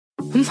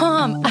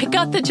Mom, I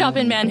got the job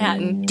in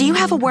Manhattan. Do you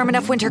have a warm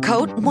enough winter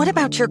coat? What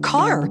about your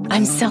car?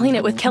 I'm selling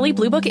it with Kelley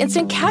Blue Book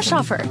Instant Cash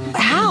Offer.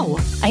 How?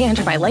 I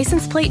enter my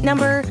license plate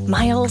number,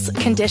 miles,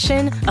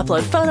 condition,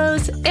 upload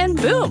photos, and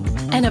boom,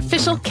 an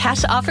official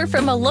cash offer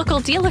from a local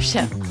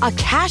dealership. A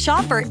cash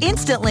offer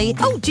instantly?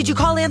 Oh, did you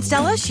call Aunt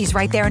Stella? She's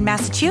right there in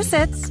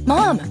Massachusetts.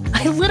 Mom,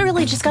 I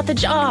literally just got the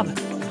job.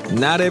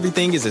 Not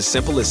everything is as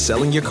simple as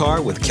selling your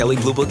car with Kelley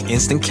Blue Book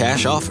Instant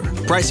Cash Offer.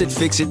 Price it,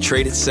 fix it,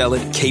 trade it, sell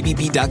it,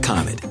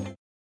 KBB.com it.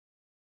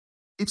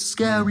 If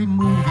scary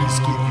movies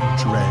give you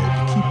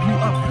dread, keep you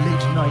up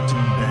late night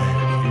in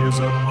bed, here's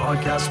a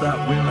podcast that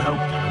will help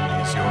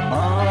you ease your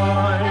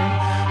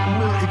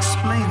mind. We'll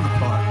explain the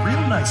plot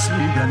real nicely,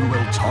 then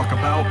we'll talk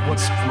about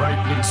what's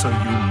frightening so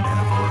you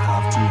never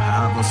have to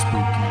have a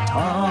spooky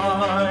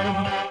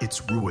time.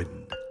 It's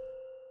Ruined.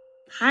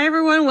 Hi,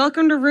 everyone.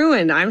 Welcome to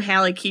Ruined. I'm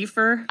Halle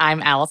Kiefer. I'm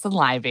Alison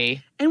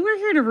Livey. And we're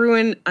here to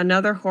ruin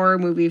another horror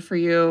movie for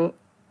you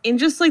in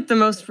just like the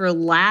most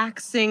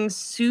relaxing,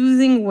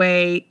 soothing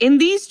way in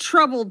these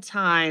troubled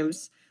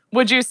times.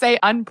 Would you say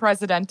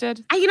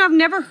unprecedented? I've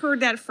never heard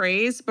that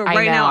phrase, but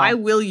right now I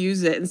will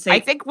use it and say...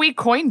 I think we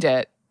coined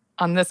it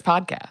on this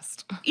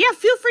podcast. Yeah,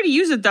 feel free to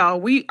use it, though.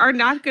 We are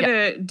not going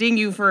to ding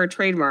you for a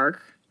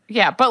trademark.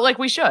 Yeah, but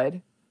we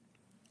should.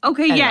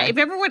 Okay, anyway. Yeah. If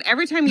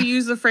every time you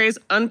use the phrase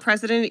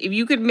unprecedented, if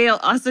you could mail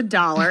us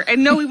 $1,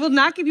 and no, we will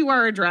not give you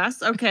our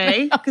address,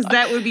 okay? Because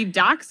that would be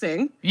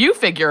doxing. You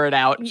figure it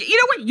out. You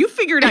know what? You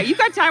figure it out. You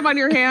got time on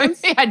your hands.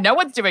 Yeah, no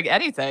one's doing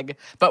anything,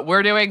 but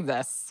we're doing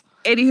this.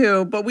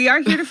 Anywho, but we are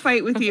here to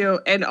fight with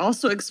you and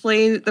also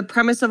explain the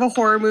premise of a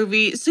horror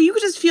movie so you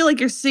could just feel like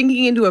you're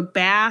sinking into a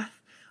bath,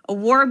 a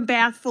warm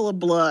bath full of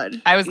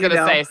blood. I was going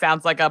to say,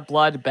 sounds like a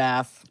blood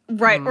bath.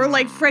 Right, or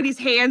like Freddy's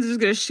hands is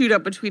going to shoot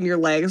up between your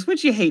legs,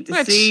 which you hate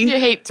to see. You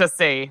hate to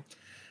see.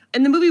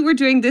 And the movie we're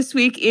doing this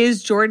week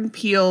is Jordan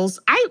Peele's.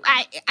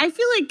 I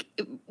feel like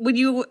when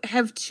you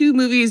have two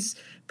movies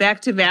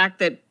back-to-back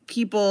that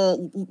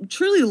people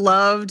truly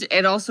loved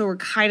and also were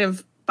kind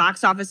of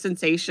box office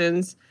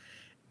sensations,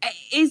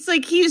 it's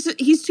like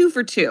he's 2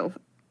 for 2.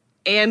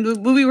 And the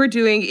movie we're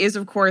doing is,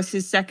 of course,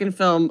 his second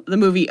film, the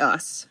movie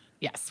Us.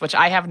 Yes, which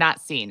I have not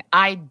seen.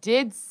 I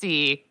did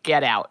see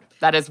Get Out.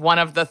 That is one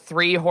of the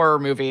 3 horror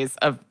movies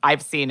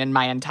I've seen in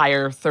my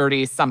entire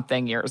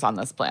 30-something years on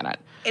this planet.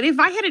 And if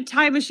I had a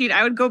time machine,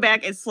 I would go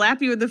back and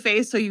slap you in the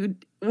face so you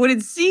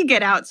wouldn't see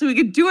Get Out so we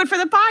could do it for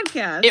the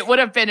podcast. It would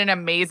have been an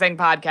amazing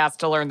podcast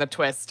to learn the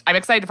twist. I'm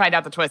excited to find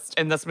out the twist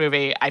in this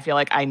movie. I feel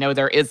like I know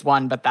there is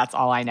one, but that's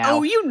all I know.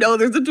 Oh, you know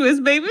there's a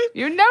twist, baby.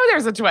 You know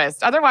there's a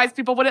twist. Otherwise,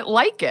 people wouldn't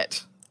like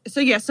it.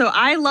 So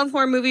I love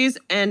horror movies,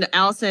 and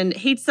Allison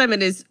hates them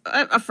and is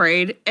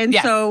afraid. And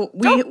yes. So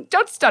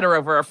don't stutter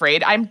over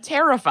afraid. I'm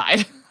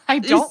terrified. I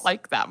don't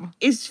like them.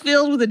 Is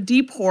filled with a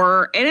deep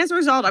horror, and as a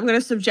result, I'm going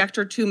to subject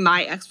her to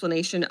my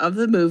explanation of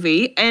the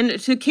movie.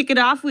 And to kick it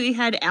off, we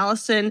had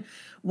Allison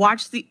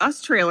watch the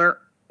Us trailer.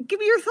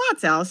 Give me your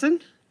thoughts, Allison.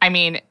 I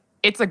mean,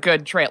 it's a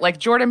good trailer. Like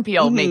Jordan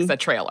Peele makes a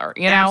trailer,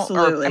 you know?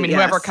 Absolutely,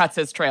 whoever cuts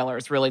his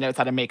trailers really knows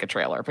how to make a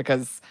trailer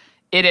because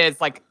it is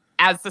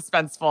as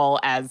suspenseful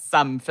as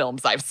some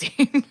films I've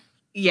seen.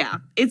 Yeah.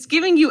 It's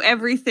giving you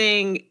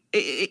everything,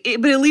 but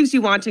it leaves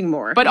you wanting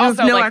more. But you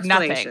also, have no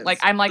nothing.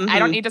 I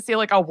don't need to see,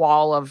 a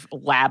wall of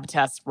lab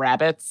test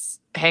rabbits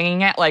hanging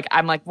it.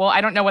 Well,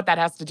 I don't know what that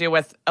has to do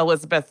with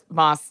Elizabeth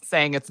Moss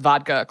saying it's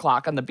vodka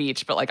o'clock on the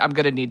beach, but, I'm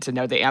going to need to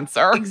know the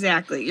answer.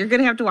 Exactly. You're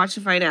going to have to watch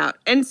to find out.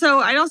 And so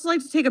I'd also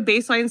like to take a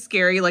baseline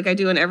scary, like I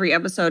do in every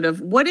episode, of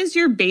what is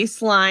your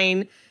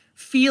baseline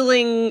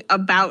feeling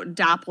about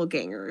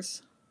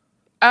doppelgangers?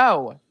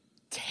 Oh,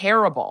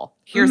 terrible.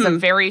 Here's a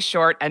very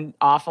short and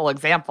awful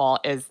example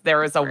is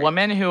there is a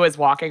woman who is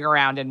walking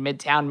around in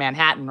Midtown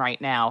Manhattan right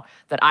now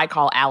that I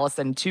call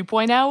Alison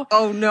 2.0.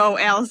 Oh, no,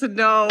 Allison,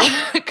 no.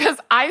 Because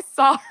I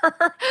saw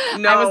her.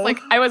 No.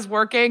 I was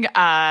working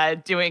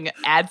doing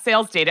ad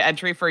sales data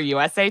entry for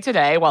USA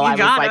Today while I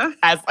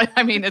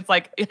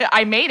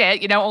made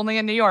it, only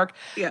in New York.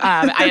 Yeah.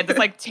 I had this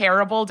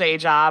terrible day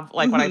job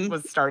when I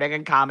was starting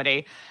in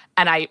comedy.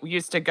 And I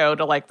used to go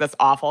to this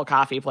awful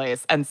coffee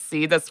place and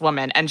see this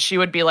woman. And she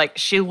would be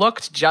she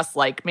looked just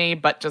like me,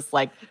 but just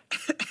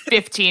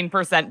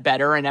 15%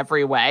 better in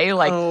every way.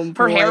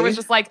 Her hair was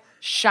just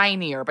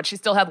shinier, but she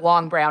still had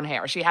long brown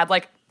hair. She had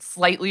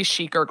slightly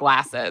chicer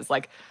glasses.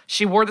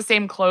 She wore the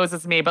same clothes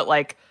as me,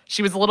 but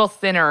she was a little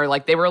thinner.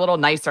 They were a little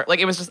nicer.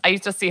 It was just, I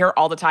used to see her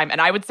all the time. And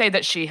I would say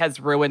that she has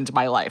ruined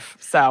my life.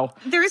 So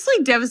there's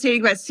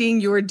devastating about seeing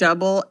your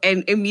double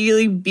and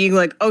immediately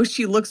being oh,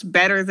 she looks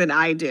better than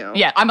I do.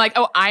 Yeah. I'm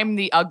oh, I'm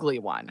the ugly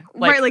one.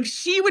 Right.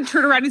 She would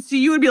turn around and see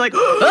you and be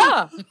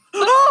oh,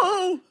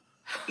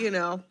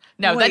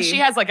 No, boy. then she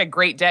has a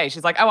great day.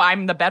 She's oh,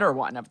 I'm the better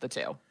one of the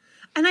two.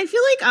 And I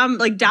feel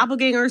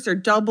doppelgangers or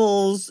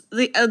doubles,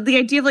 the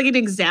idea of an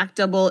exact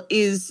double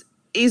is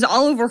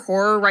all over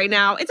horror right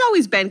now. It's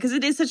always been because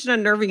it is such an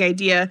unnerving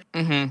idea.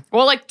 Mm-hmm.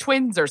 Well,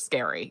 twins are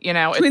scary,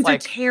 Twins are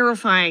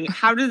terrifying.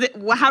 How does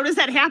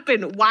that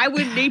happen? Why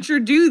would nature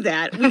do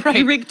that?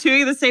 We rig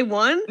two of the same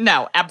one?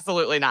 No,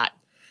 absolutely not.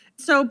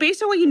 So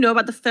based on what you know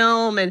about the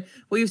film and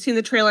what you've seen in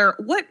the trailer,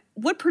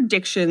 what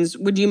predictions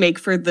would you make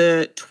for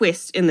the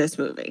twist in this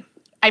movie?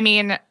 I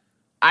mean,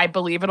 I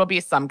believe it'll be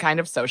some kind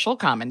of social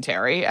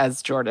commentary,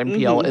 as Jordan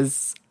Peele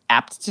is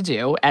apt to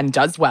do and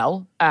does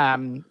well.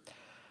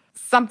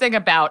 Something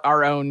about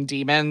our own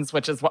demons,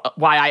 which is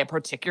why I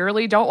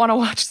particularly don't want to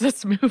watch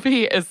this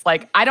movie, is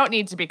like, I don't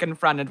need to be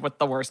confronted with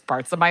the worst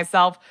parts of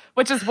myself,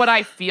 which is what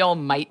I feel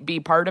might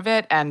be part of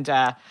it. And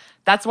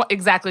that's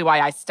exactly why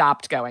I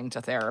stopped going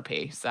to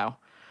therapy. So,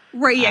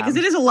 right, yeah, because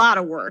it is a lot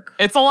of work.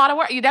 It's a lot of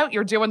work.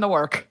 You're doing the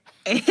work.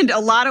 And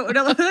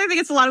another thing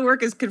it's a lot of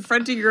work is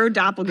confronting your own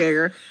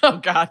doppelganger. Oh,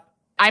 God.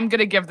 I'm going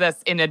to give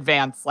this in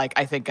advance, like,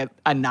 I think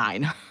a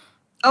 9.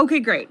 Okay,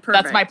 great.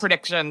 Perfect. That's my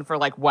prediction for,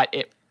 like, what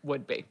it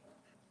would be.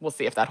 We'll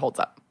see if that holds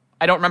up.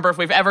 I don't remember if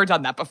we've ever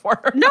done that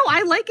before. No,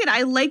 I like it.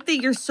 I like that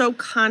you're so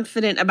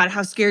confident about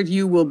how scared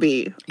you will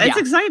be. It's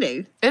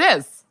exciting. It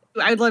is.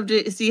 I'd love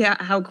to see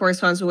how it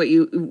corresponds with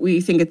what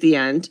you think at the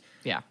end.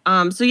 Yeah.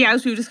 So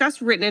as we've discussed,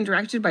 written and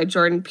directed by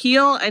Jordan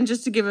Peele. And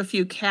just to give a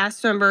few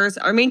cast members,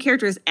 our main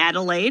character is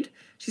Adelaide.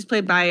 She's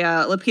played by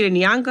Lupita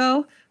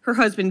Nyong'o. Her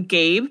husband,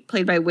 Gabe,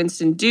 played by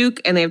Winston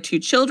Duke. And they have 2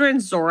 children,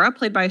 Zora,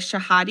 played by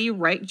Shahadi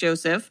Wright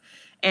Joseph,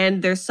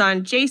 and their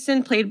son,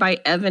 Jason, played by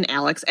Evan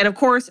Alex. And of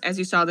course, as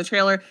you saw in the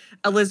trailer,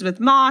 Elizabeth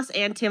Moss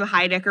and Tim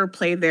Heidecker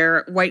played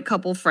their white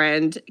couple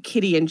friend,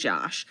 Kitty and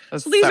Josh.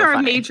 So these are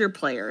our major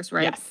players,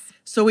 right? Yes.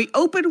 So we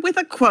open with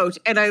a quote,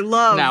 and I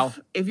love,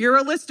 if you're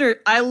a listener,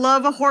 I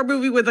love a horror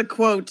movie with a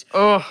quote.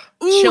 Oh,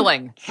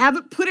 chilling.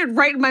 Put it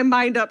right in my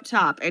mind up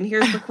top. And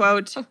here's the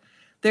quote.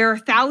 There are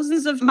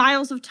thousands of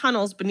miles of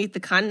tunnels beneath the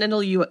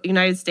continental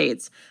United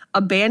States,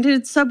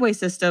 abandoned subway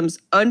systems,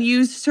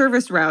 unused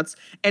service routes,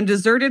 and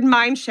deserted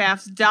mine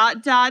shafts, ...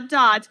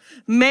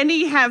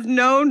 Many have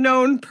no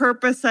known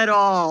purpose at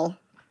all.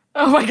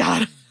 Oh, my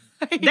God.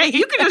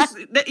 You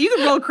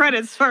can roll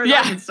credits as far as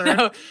I'm concerned.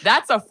 No,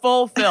 that's a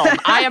full film.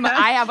 I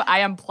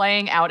am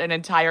playing out an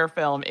entire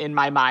film in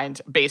my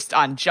mind based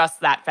on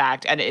just that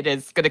fact, and it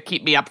is going to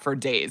keep me up for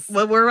days.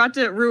 Well, we're about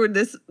to ruin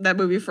that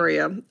movie for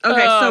you.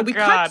 Okay, so we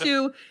cut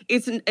to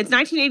it's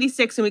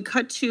 1986, and we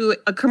cut to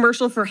a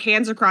commercial for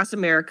Hands Across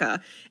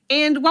America.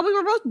 And while we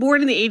were both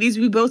born in the 80s,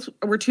 we both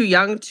were too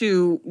young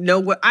to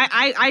know what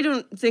I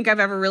don't think I've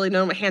ever really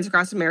known what Hands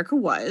Across America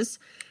was.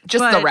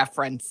 Just the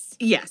reference.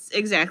 Yes,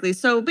 exactly.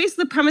 So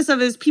basically the premise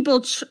of it is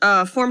people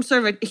form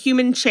sort of a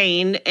human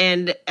chain,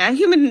 and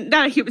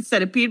not a human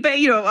centipede, but,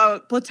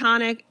 a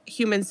platonic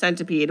human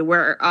centipede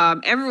where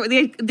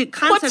the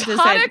concept is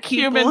that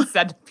people, human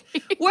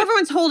centipede. Well,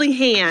 everyone's holding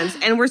hands,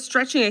 and we're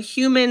stretching a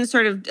human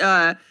sort of,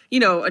 a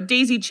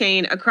daisy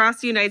chain across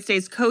the United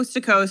States, coast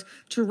to coast,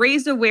 to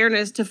raise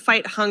awareness to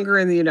fight hunger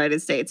in the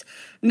United States.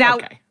 Now,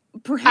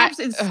 perhaps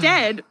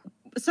instead...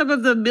 some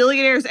of the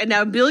millionaires and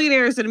now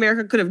billionaires in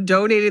America could have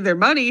donated their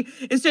money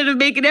instead of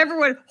making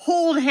everyone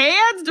hold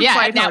hands to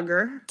fight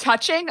hunger.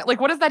 Touching,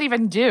 like, what does that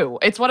even do?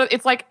 It's like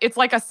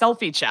a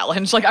selfie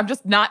challenge. Like, I'm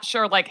just not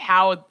sure, like,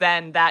 how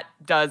then that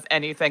does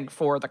anything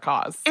for the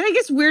cause. And I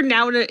guess we're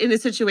now in a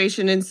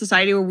situation in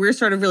society where we're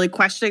sort of really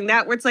questioning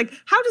that, where it's like,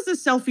 how does a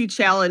selfie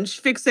challenge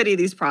fix any of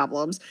these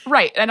problems?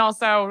 Right. And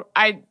also,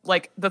 I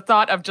like the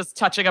thought of just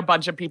touching a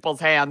bunch of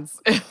people's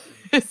hands.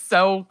 Is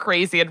so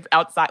crazy and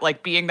outside,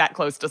 like being that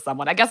close to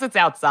someone. I guess it's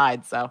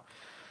outside, so.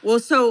 Well,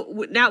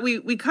 so now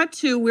we cut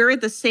to, we're at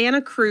the Santa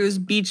Cruz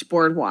Beach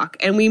Boardwalk,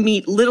 and we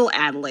meet little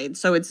Adelaide.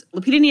 So it's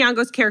Lupita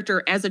Nyong'o's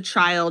character as a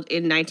child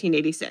in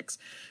 1986.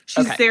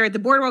 She's there at the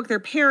boardwalk with her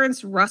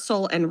parents,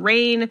 Russell and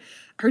Rain.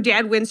 Her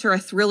dad wins her a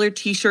Thriller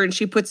t-shirt, and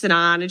she puts it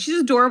on, and she's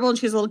adorable, and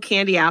she's a little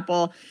candy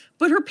apple.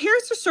 But her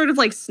parents are sort of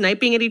like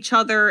sniping at each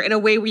other in a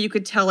way where you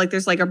could tell like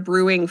there's like a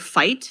brewing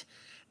fight.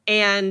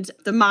 And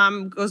the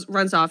mom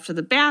runs off to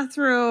the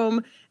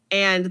bathroom,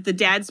 and the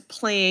dad's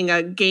playing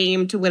a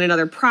game to win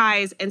another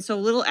prize. And so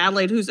little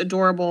Adelaide, who's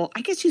adorable,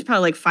 I guess she's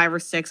probably like 5 or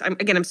 6.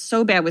 I'm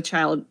so bad with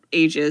child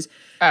ages.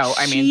 Oh,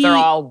 I mean, they're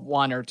all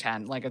 1 or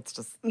 10. Like, it's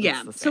just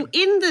yeah. The same.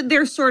 So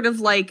they're sort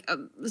of like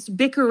this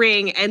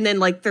bickering, and then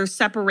like their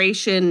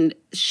separation,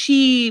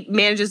 she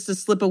manages to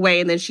slip away,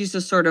 and then she's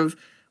just sort of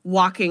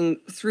walking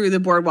through the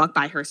boardwalk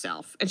by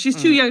herself. And she's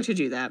too young to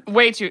do that.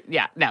 Way too,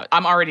 yeah. No,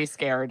 I'm already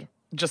scared.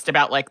 Just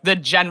about like the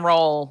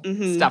general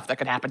stuff that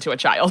could happen to a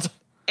child.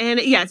 And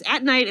it's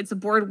at night, it's a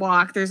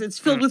boardwalk. It's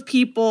filled with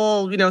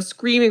people,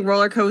 screaming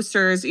roller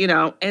coasters,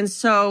 And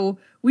so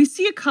we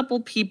see a couple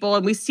people,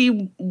 and we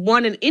see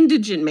an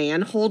indigent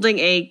man holding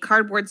a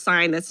cardboard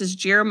sign that says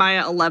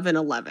Jeremiah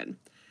 11:11.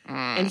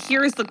 And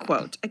here is the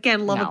quote.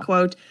 Again, love a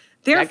quote.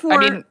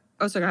 Therefore,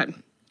 so go ahead.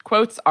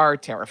 Quotes are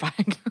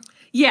terrifying.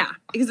 Yeah,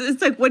 because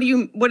it's like, what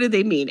do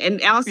they mean?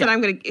 And Allison,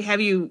 I'm going to have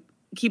you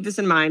keep this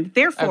in mind.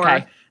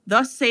 Therefore,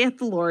 thus saith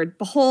the Lord,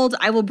 behold,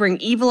 I will bring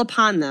evil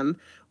upon them,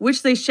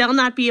 which they shall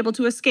not be able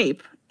to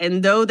escape.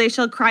 And though they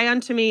shall cry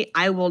unto me,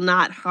 I will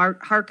not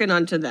hearken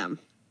unto them.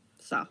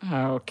 So.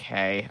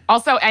 Okay.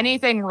 Also,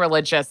 anything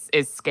religious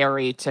is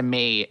scary to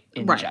me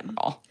in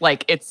general.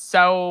 Like, it's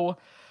so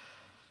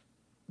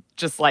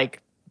just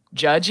like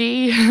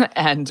judgy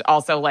and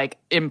also like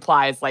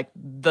implies like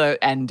the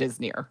end is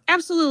near.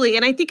 Absolutely.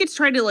 And I think it's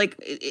trying to like,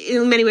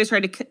 in many ways,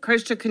 try to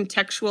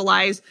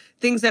contextualize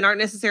things that aren't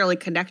necessarily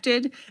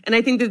connected. And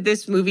I think that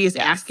this movie is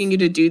asking you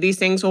to do these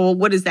things. Well,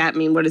 what does that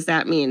mean? What does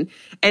that mean?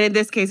 And in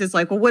this case, it's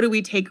like, well, what do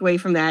we take away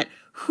from that?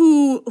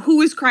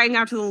 Who is crying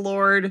out to the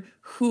Lord?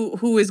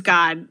 Who is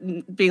God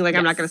being like,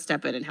 I'm not going to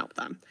step in and help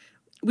them?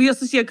 We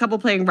also see a couple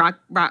playing rock,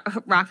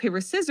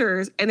 paper,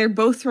 scissors, and they're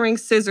both throwing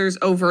scissors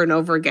over and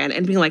over again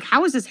and being like,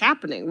 how is this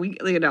happening?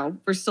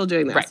 We're still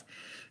doing this. Right.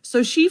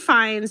 So she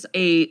finds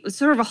a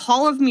sort of a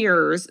hall of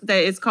mirrors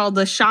that is called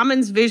the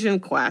Shaman's Vision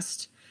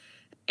Quest.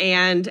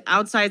 And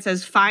outside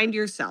says, find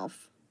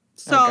yourself.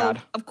 So,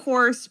 of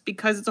course,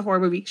 because it's a horror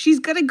movie, she's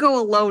going to go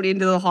alone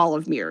into the hall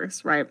of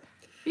mirrors, right?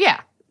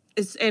 Yeah.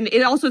 And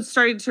it also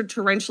started to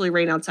torrentially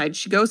rain outside.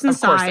 She goes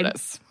inside,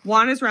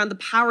 wanders around, the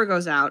power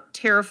goes out,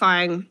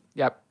 terrifying.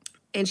 Yep.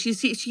 And she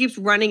keeps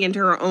running into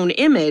her own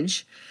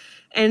image.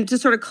 And to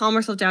sort of calm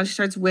herself down, she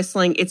starts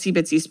whistling Itsy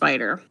Bitsy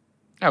Spider.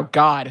 Oh,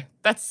 God.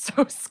 That's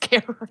so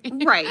scary.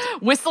 Right.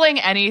 Whistling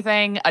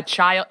anything,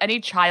 any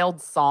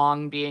child's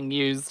song being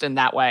used in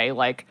that way,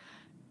 like,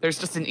 there's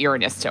just an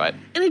eeriness to it.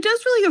 And it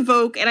does really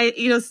evoke, and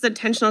it's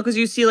intentional because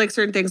you see like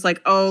certain things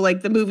like, oh,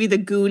 like the movie The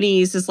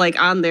Goonies is like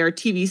on their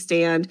TV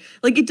stand.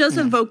 Like it does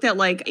evoke that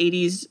like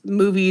 80s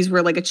movies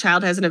where like a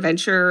child has an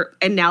adventure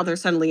and now they're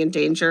suddenly in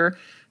danger.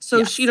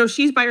 So,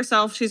 she's by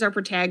herself. She's our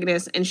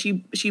protagonist, and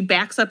she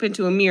backs up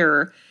into a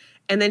mirror,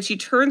 and then she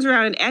turns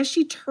around, and as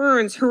she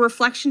turns, her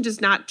reflection does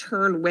not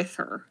turn with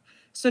her.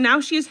 So now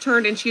she has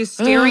turned, and she is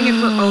staring at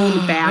her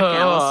own back,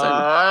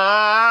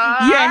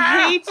 Allison. You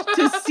hate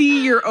to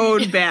see your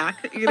own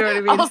back. You know what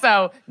I mean?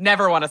 Also,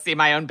 never want to see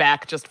my own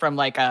back just from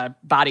like a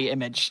body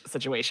image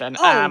situation.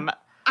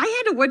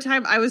 I had one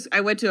time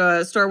I went to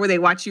a store where they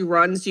watch you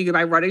run so you can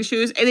buy running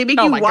shoes, and they make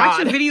you watch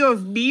a video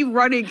of me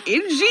running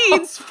in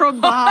jeans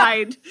from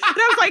behind. And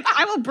I was like,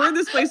 I will burn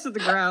this place to the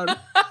ground.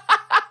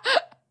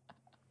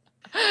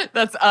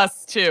 That's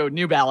us too,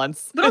 New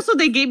Balance. But also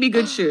they gave me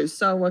good shoes,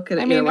 so what could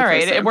I mean? All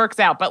right, it works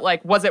out, but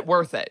like, was it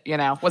worth it?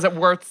 Was it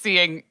worth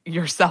seeing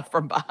yourself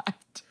from behind?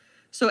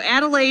 So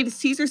Adelaide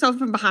sees herself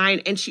from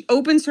behind, and she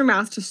opens her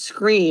mouth to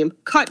scream.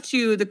 Cut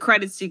to the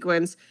credit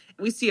sequence.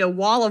 We see a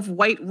wall of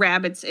white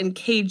rabbits in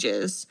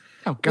cages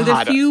with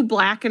a few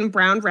black and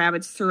brown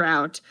rabbits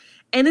throughout.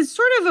 And it's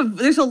sort of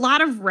there's a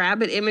lot of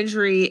rabbit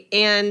imagery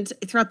and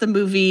throughout the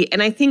movie.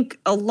 And I think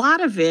a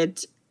lot of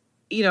it,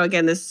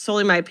 again, this is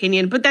solely my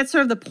opinion, but that's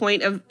sort of the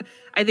point of,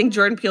 I think,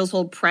 Jordan Peele's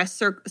whole press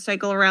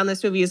cycle around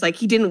this movie is like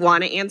he didn't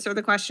want to answer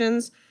the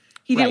questions.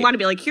 He didn't want to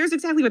be like, here's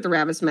exactly what the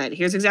rabbits meant.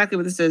 Here's exactly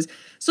what this is.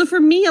 So for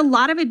me, a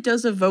lot of it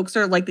does evoke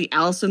sort of like the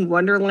Alice in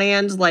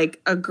Wonderland, like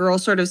a girl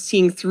sort of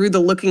seeing through the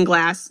looking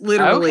glass,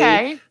 literally.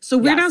 Okay. So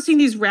we're now seeing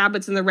these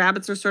rabbits, and the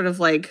rabbits are sort of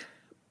like,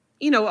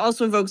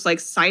 also evokes like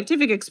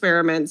scientific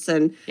experiments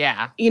and,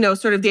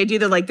 sort of the idea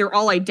that like they're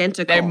all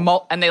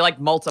identical. And they like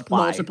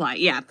multiply.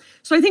 Yeah.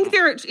 So I think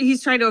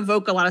he's trying to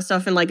evoke a lot of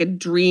stuff in like a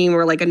dream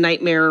or like a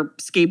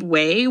nightmare-scape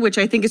way, which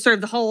I think is sort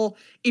of the whole,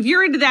 if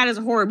you're into that as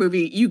a horror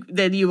movie,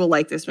 then you will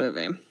like this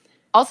movie.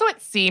 Also,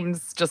 it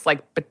seems just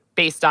like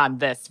based on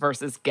this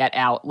versus Get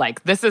Out,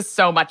 like this is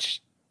so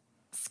much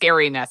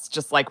scariness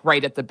just like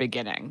right at the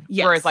beginning.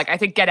 Yes. Whereas like I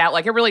think Get Out,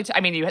 like it really,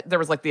 there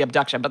was like the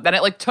abduction, but then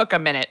it like took a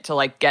minute to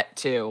like get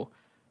to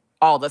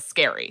all the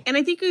scary. And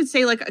I think you would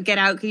say like Get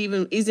Out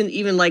isn't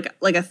even like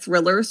a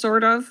thriller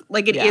sort of.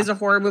 Like it is a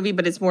horror movie,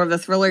 but it's more of a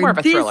thriller.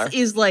 This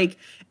is like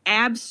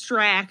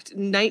abstract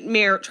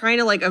nightmare, trying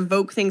to like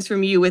evoke things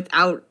from you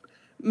without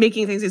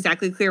making things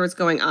exactly clear what's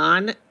going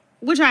on,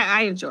 which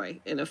I enjoy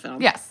in a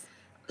film. Yes.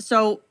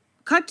 So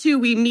cut to,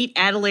 we meet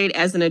Adelaide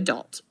as an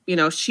adult.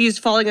 She's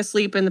falling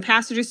asleep in the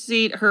passenger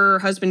seat. Her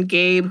husband,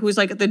 Gabe, who's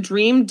like the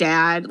dream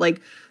dad,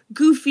 like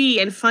goofy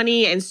and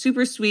funny and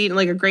super sweet and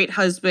like a great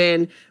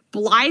husband,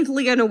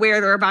 blithely unaware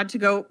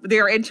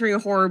they're entering a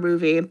horror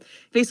movie.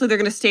 Basically, they're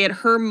going to stay at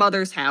her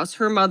mother's house.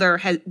 Her mother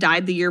had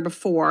died the year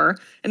before,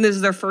 and this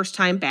is their first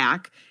time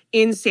back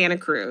in Santa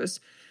Cruz.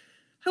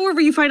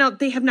 However, you find out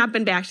they have not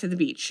been back to the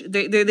beach.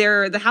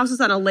 The house is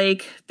on a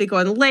lake. They go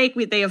on the lake.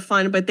 They have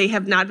fun, but they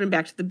have not been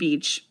back to the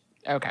beach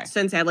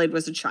since Adelaide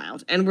was a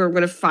child. And we're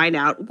going to find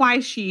out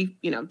why she,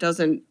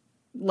 doesn't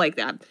like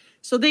that.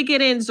 So they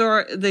get in,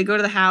 they go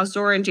to the house.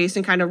 Zora and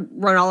Jason kind of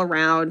run all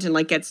around and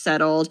like get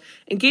settled.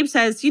 And Gabe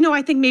says,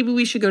 I think maybe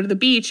we should go to the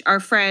beach.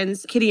 Our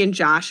friends, Kitty and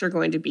Josh, are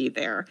going to be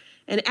there.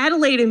 And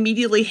Adelaide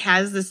immediately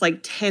has this like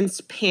tense,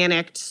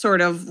 panicked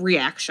sort of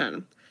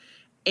reaction.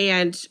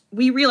 And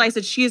we realize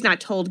that she has not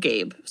told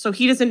Gabe. So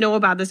he doesn't know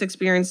about this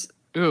experience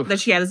that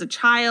she had as a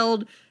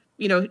child.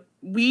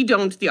 We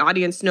don't, the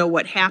audience, know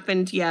what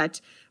happened yet.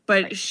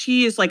 But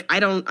she is like, I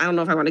don't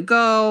know if I want to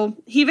go.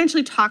 He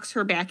eventually talks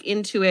her back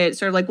into it.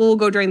 Sort of like, we'll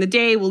go during the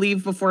day. We'll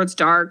leave before it's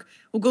dark.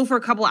 We'll go for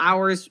a couple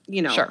hours,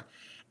 Sure.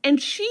 And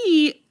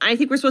she, I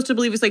think we're supposed to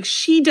believe, is like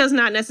she does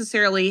not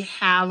necessarily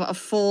have a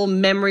full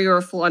memory or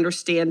a full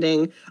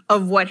understanding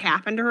of what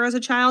happened to her as a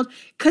child.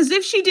 Because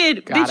if she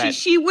did,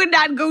 she would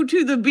not go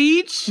to the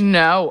beach.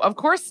 No, of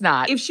course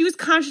not. If she was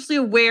consciously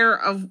aware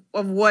of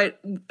what,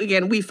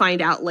 again, we find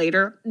out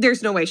later,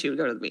 there's no way she would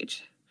go to the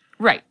beach.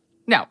 Right.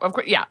 No, of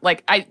course. Yeah.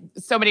 Like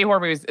so many horror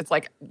movies, it's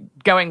like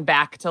going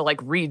back to like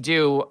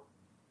redo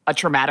a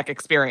traumatic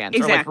experience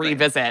or like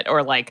revisit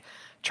or like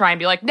try and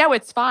be like, no,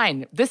 it's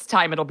fine. This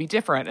time it'll be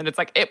different. And it's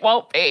like, it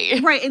won't be.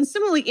 Right. And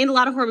similarly, in a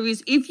lot of horror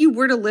movies, if you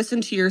were to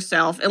listen to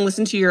yourself and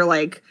listen to your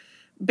like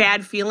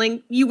bad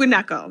feeling, you would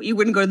not go. You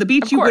wouldn't go to the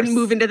beach. You wouldn't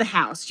move into the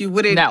house. You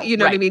wouldn't, you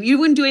know what I mean? You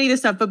wouldn't do any of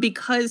this stuff. But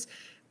because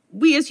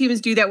we as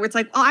humans do that, where it's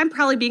like, oh, I'm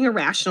probably being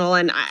irrational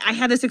and I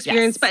had this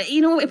experience, but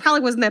it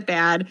probably wasn't that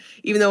bad,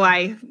 even though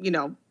I,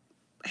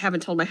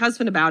 haven't told my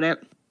husband about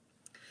it.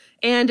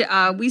 And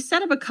we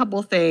set up a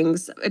couple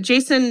things.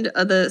 Jason,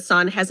 the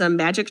son, has a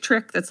magic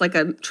trick that's like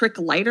a trick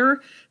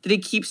lighter that he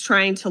keeps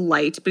trying to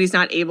light, but he's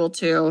not able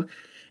to.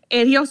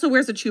 And he also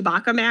wears a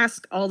Chewbacca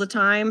mask all the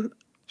time.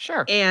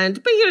 Sure. But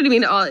you know what I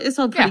mean? It's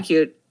all pretty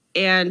cute.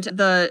 And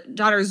the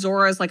daughter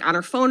Zora is like on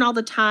her phone all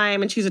the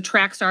time, and she's a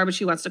track star, but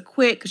she wants to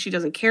quit because she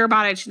doesn't care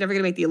about it. She's never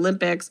going to make the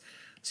Olympics.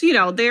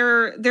 So,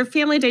 their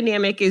family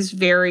dynamic is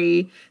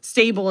very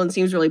stable and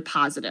seems really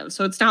positive.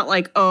 So it's not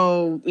like,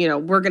 we're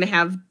going to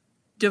have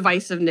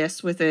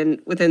divisiveness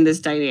within this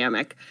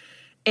dynamic.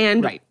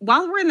 And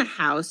while we're in the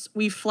house,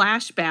 we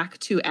flash back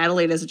to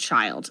Adelaide as a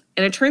child.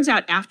 And it turns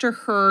out after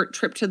her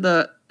trip into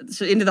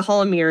the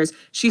Hall of Mirrors,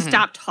 she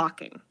stopped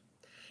talking.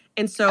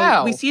 And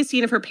so we see a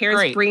scene of her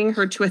parents bringing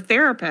her to a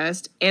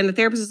therapist. And the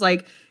therapist is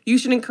like, you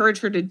should encourage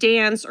her to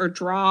dance or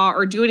draw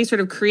or do any sort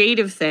of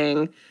creative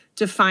thing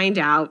to find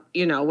out,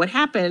 what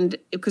happened.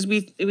 Because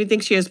we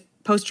think she has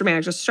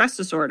post-traumatic stress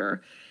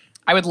disorder.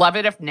 I would love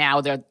it if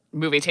now the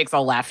movie takes a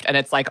left and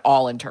it's like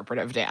all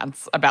interpretive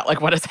dance about like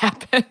what has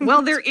happened.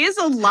 Well, there is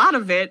a lot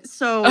of it.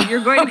 So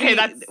you're going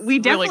we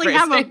definitely really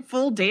have a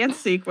full dance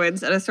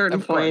sequence at a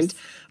certain point.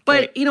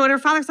 But, and her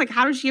father's like,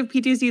 how did she have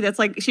PTSD? That's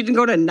like, she didn't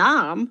go to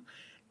Nam.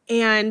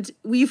 And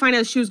we find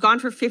out she was gone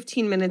for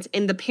 15 minutes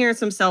and the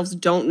parents themselves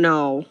don't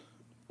know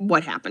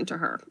what happened to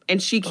her.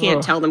 And she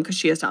can't tell them because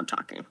she has stopped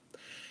talking.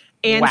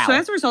 And so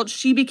as a result,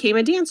 she became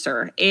a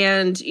dancer.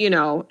 And,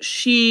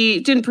 she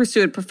didn't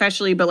pursue it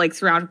professionally, but like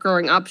throughout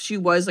growing up, she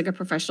was like a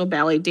professional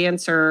ballet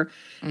dancer.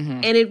 Mm-hmm.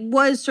 And it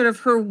was sort of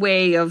her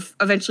way of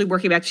eventually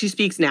working back. She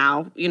speaks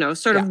now,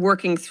 sort of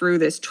working through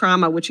this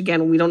trauma, which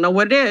again, we don't know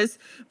what it is,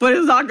 but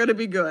it's not going to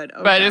be good.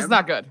 Okay? But it's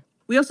not good.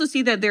 We also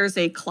see that there's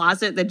a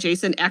closet that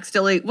Jason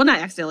not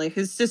accidentally,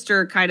 his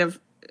sister kind of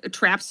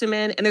traps him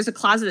in. And there's a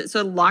closet that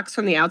sort of locks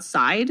from the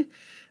outside.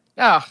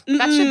 Oh,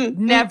 that should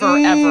never,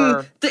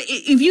 ever.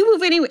 If you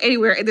move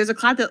anywhere, there's a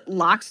closet that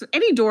locks,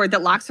 any door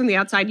that locks from the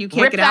outside, you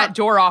can't Rip get out. Rip that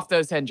door off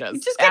those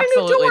hinges. Just get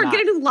absolutely a new door, not.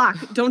 get a new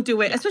lock. Don't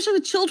do it. Especially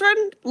with children.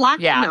 Lock?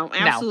 Yeah, no,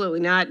 absolutely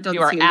not. Doesn't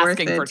you are seem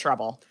asking worth it. for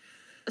trouble.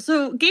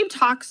 So Gabe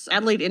talks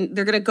Adelaide, and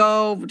they're going to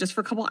go just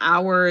for a couple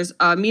hours.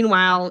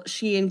 Meanwhile,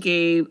 she and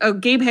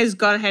Gabe has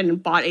gone ahead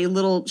and bought a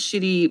little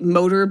shitty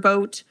motor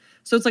boat.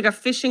 So it's like a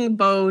fishing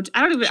boat.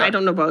 I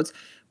don't know boats.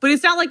 But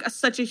it's not like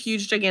such a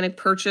huge, gigantic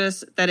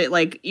purchase that it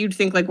like, you'd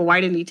think like, well, why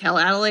didn't he tell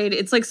Adelaide?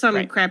 It's like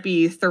some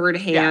crappy third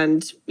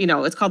hand,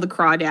 it's called the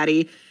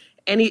Crawdaddy.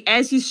 And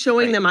as he's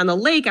showing them on the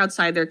lake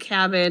outside their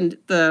cabin,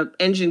 the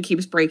engine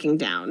keeps breaking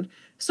down.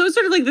 So it's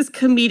sort of like this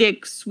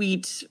comedic,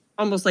 sweet,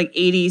 almost like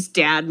 80s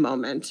dad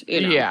moment,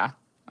 Yeah.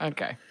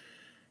 Okay.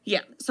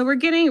 Yeah. So we're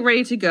getting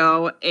ready to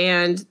go,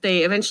 and they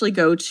eventually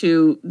go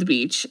to the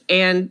beach.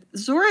 And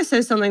Zora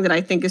says something that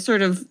I think is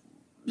sort of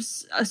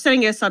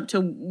setting us up to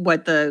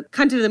what the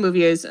content of the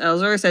movie is.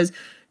 Zora says,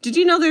 did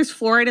you know there's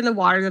fluoride in the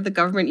water that the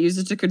government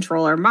uses to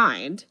control our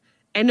mind?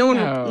 And no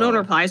one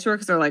replies to her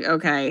because they're like,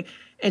 okay.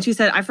 And she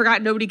said, I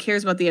forgot nobody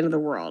cares about the end of the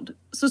world.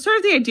 So sort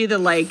of the idea that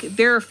like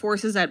there are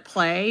forces at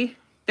play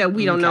that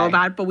we don't know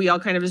about, but we all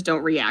kind of just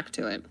don't react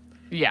to it.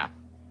 Yeah.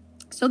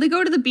 So they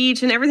go to the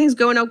beach and everything's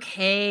going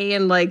okay.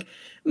 And like,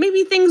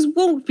 maybe things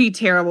won't be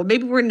terrible.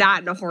 Maybe we're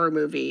not in a horror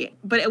movie.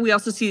 But we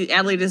also see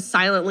Adelaide is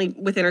silently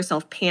within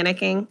herself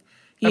panicking.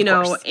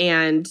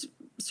 And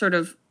sort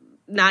of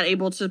not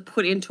able to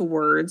put into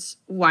words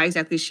why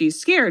exactly she's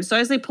scared. So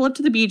as they pull up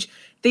to the beach,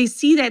 they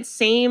see that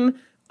same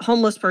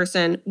homeless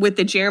person with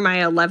the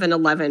Jeremiah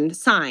 11:11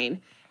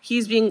 sign.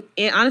 He's being,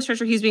 on a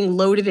stretcher, he's being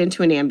loaded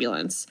into an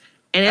ambulance.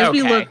 And as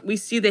we look, we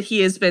see that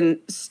he has been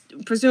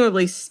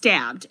presumably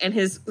stabbed, and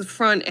his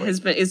front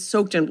is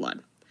soaked in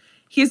blood.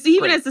 He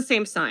even has the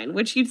same sign,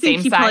 which you'd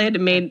think he probably had to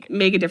make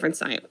a different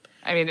sign.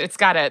 I mean, it's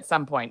got to at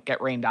some point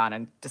get rained on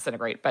and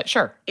disintegrate, but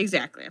sure.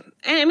 Exactly.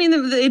 And I mean,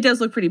 it does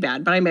look pretty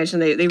bad, but I imagine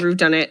they've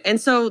done it. And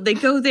so they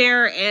go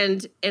there,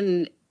 and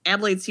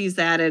Adelaide sees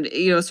that, and,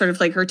 sort of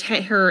like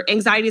her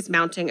anxiety is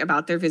mounting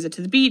about their visit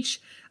to the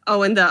beach.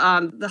 Oh, and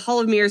the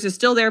Hall of Mirrors is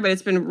still there, but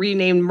it's been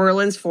renamed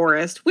Merlin's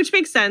Forest, which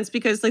makes sense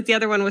because like the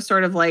other one was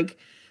sort of like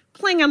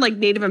playing on like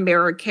Native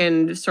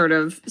American sort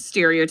of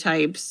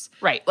stereotypes.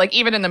 Right. Like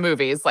even in the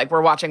movies, like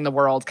we're watching the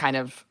world kind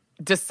of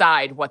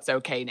decide what's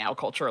okay now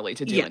culturally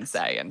to do and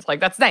say. And like,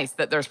 that's nice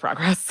that there's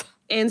progress.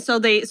 And so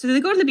they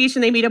go to the beach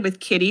and they meet up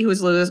with Kitty,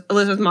 who's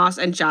Elizabeth Moss,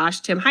 and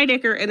Josh, Tim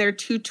Heidecker, and their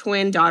 2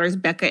 twin daughters,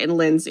 Becca and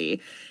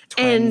Lindsay.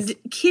 Twins.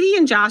 And Kitty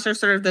and Josh are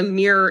sort of the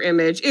mirror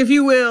image, if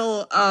you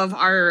will, of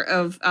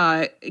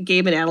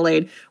Gabe and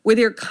Adelaide, where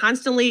they're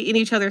constantly in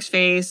each other's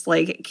face.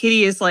 Like,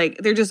 Kitty is like,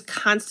 they're just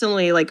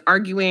constantly like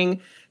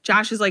arguing.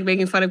 Josh is like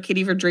making fun of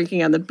Kitty for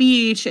drinking on the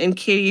beach, and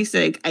Kitty's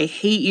like, I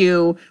hate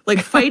you, like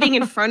fighting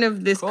in front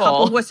of this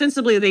couple who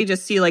ostensibly they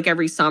just see like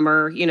every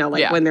summer, you know,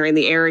 like when they're in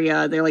the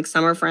area, they're like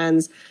summer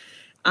friends.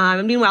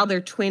 And meanwhile, their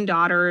twin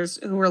daughters,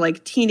 who are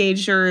like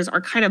teenagers,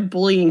 are kind of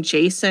bullying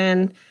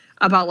Jason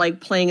about like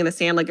playing in the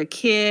sand like a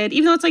kid,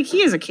 even though it's like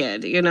he is a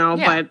kid, you know,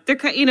 but they're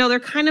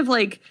kind of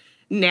like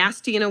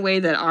nasty in a way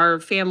that our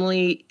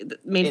family, the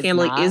main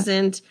family,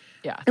 isn't.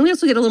 Yeah. And we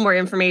also get a little more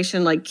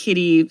information. Like,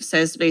 Kitty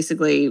says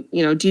basically,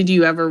 you know, did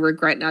you ever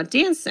regret not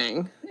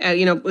dancing,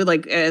 you know,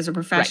 like as a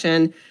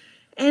profession? Right.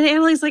 And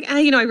Adelaide's like,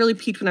 you know, I really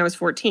peaked when I was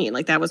 14.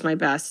 Like, that was my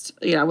best.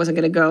 You know, I wasn't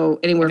going to go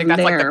anywhere from there. I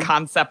think that's like the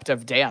concept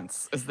of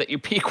dance, is that you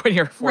peak when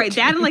you're 14. Right.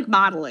 That and like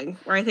modeling,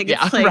 where I think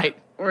it's like,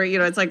 or, you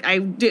know, it's like I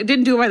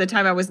didn't do it by the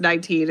time I was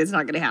 19. It's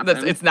not going to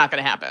happen. It's not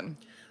going to happen.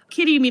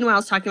 Kitty, meanwhile,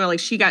 is talking about like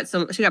she got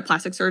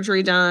plastic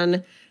surgery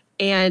done,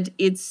 and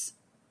it's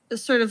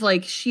sort of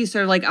like, she's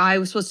sort of like, I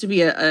was supposed to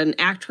be an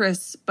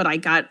actress, but I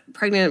got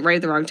pregnant right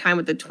at the wrong time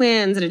with the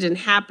twins, and it didn't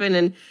happen.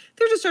 And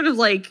they're just sort of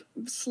like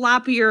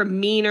sloppier,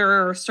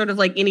 meaner, sort of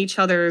like in each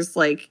other's,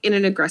 like in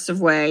an aggressive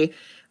way,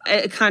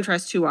 a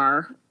contrast to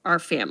our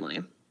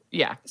family.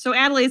 Yeah. So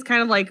Adelaide's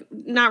kind of like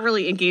not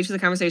really engaged in the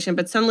conversation,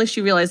 but suddenly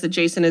she realized that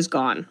Jason is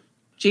gone.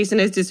 Jason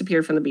has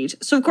disappeared from the beach.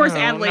 So of course,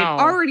 Adelaide,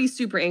 already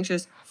super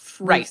anxious,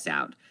 freaks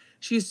out.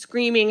 She's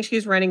screaming,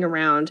 she's running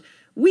around.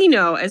 We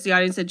know, as the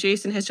audience, that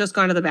Jason has just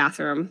gone to the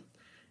bathroom.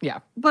 Yeah.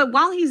 But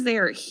while he's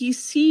there, he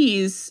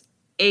sees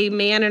a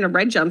man in a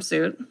red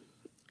jumpsuit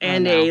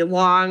and a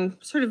long,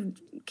 sort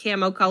of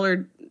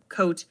camo-colored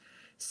coat,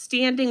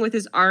 standing with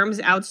his arms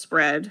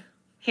outspread,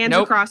 hands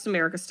across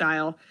America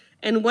style,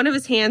 and one of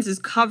his hands is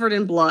covered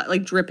in blood,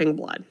 like dripping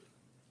blood.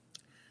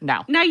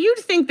 No. Now, you'd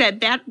think that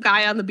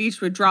guy on the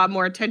beach would draw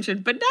more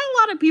attention, but not a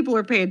lot of people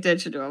are paying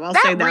attention to him. I'll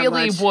say that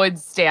really much. Would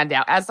stand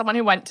out. As someone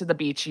who went to the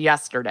beach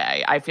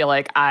yesterday, I feel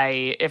like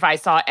if I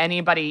saw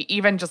anybody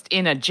even just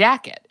in a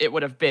jacket, it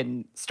would have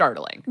been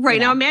startling. Right.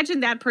 Now,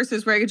 imagine that person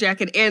is wearing a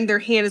jacket and their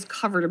hand is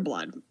covered in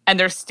blood. And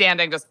they're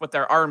standing just with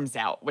their arms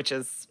out, which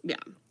is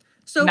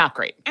so not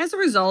great. As a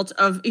result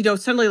of, you know,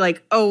 suddenly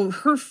like,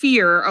 her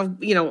fear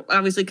of, you know,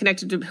 obviously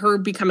connected to her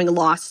becoming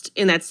lost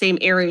in that same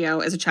area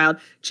as a child,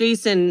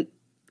 Jason,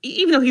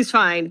 even though he's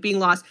fine being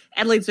lost,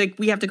 Adelaide's like,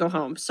 we have to go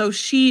home. So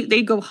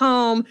they go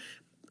home,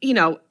 you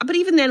know, but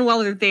even then while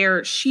they're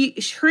there,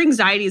 her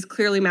anxiety is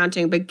clearly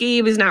mounting, but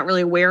Gabe is not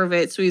really aware of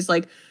it. So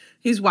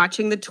he's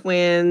watching the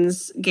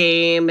twins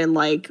game and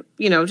like,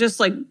 you know,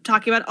 just like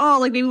talking about,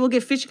 like maybe we'll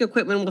get fishing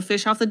equipment, we'll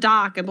fish off the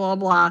dock and blah,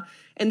 blah, blah.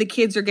 And the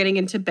kids are getting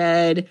into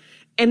bed.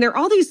 And there are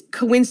all these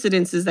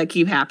coincidences that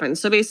keep happening.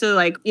 So basically,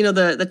 like, you know,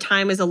 the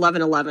time is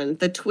 11:11.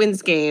 The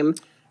twins game,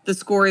 the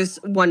score is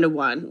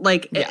 1-1.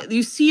 Like,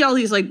 you see all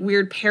these like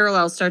weird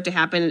parallels start to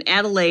happen, and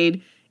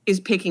Adelaide is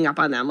picking up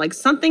on them. Like,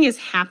 something is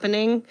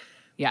happening.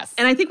 Yes.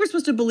 And I think we're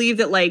supposed to believe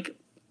that, like,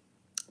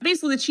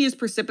 basically that she is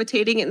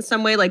precipitating it in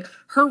some way. Like,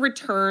 her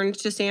return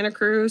to Santa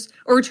Cruz,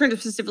 or return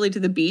specifically to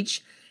the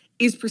beach,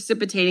 is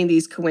precipitating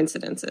these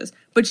coincidences.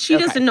 But she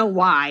doesn't know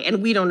why,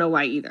 and we don't know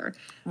why either.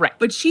 Right.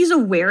 But she's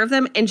aware of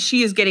them, and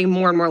she is getting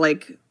more and more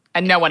like...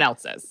 And no one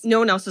else is. No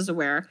one else is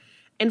aware.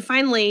 And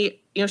finally,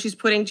 you know, she's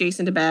putting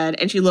Jason to bed,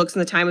 and she looks,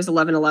 and the time is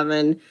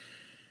 11:11,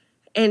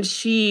 and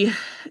she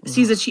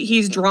sees that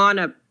he's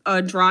drawn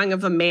a drawing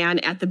of a man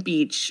at the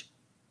beach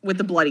with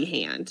the bloody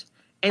hand.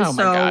 And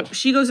so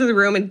she goes in the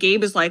room, and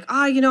Gabe is like,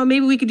 you know,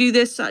 maybe we could do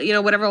this, you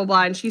know, whatever, blah,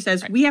 blah. And she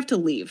says, we have to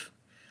leave.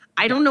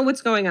 I don't know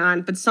what's going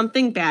on, but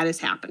something bad is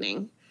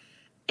happening.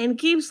 And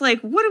Gabe's like,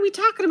 what are we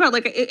talking about?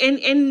 Like,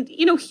 and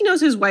you know, he knows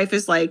his wife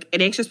is like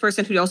an anxious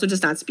person who also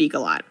does not speak a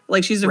lot.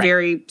 Like, she's a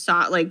very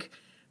like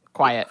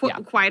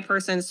quiet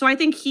person. So I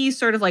think he's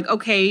sort of like,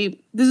 okay,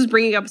 this is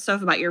bringing up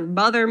stuff about your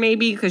mother,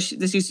 maybe because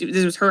this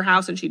was her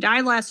house and she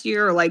died last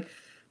year, or like,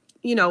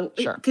 you know,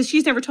 because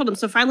she's never told him.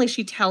 So finally,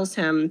 she tells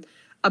him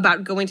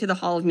about going to the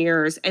Hall of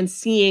Mirrors and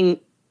seeing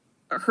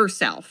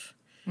herself.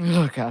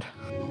 Oh God!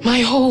 My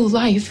whole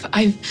life,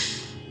 I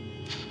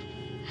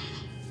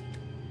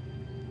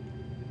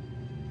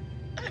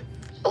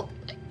felt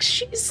like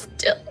she's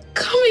still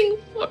coming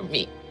for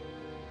me.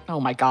 Oh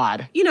my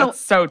God. You know,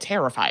 that's so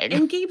terrifying.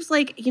 And Gabe's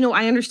like, you know,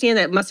 I understand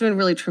that it must have been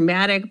really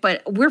traumatic,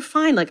 but we're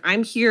fine. Like,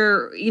 I'm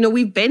here. You know,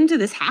 we've been to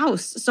this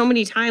house so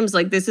many times.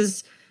 Like,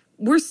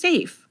 we're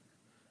safe.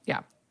 Yeah.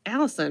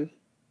 Alison,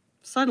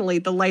 suddenly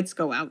the lights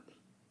go out.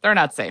 They're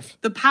not safe.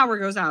 The power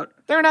goes out.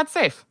 They're not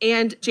safe.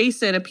 And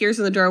Jason appears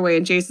in the doorway,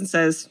 and Jason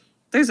says,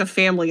 there's a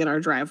family in our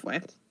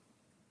driveway.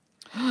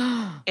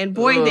 And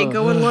boy, they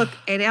go and look.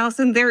 And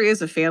Alison, there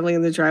is a family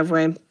in the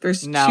driveway.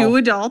 There's 2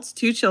 adults,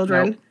 2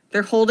 children. Nope.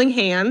 They're holding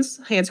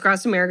hands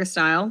across America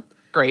style.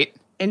 Great.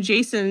 And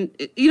Jason,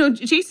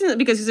 Jason,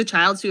 because he's a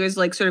child, so he has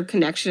like sort of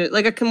connection,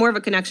 like more of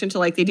a connection to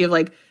like the idea of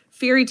like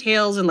fairy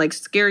tales and like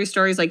scary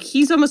stories. Like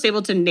he's almost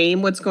able to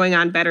name what's going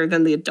on better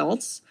than the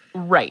adults.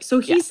 Right. So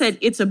he said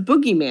it's a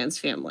boogeyman's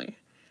family.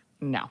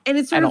 No. And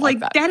it's sort of like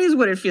that is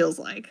what it feels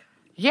like.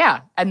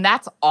 Yeah. And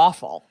that's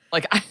awful.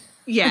 Like,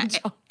 yeah.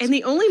 And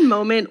the only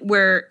moment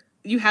where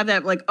you have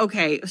that, like,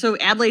 okay, so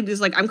Adelaide is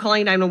like, I'm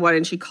calling 911,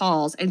 and she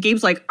calls. And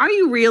Gabe's like, are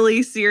you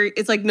really serious?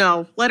 It's like,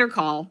 no, let her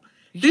call.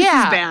 This is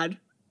bad.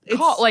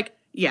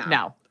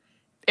 No.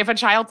 If a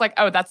child's like,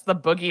 oh, that's the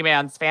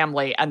boogeyman's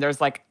family, and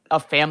there's like a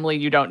family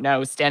you don't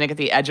know standing at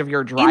the edge of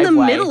your driveway. In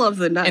the middle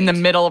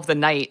of the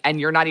night. And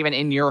you're not even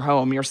in your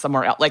home, you're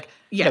somewhere else. Like,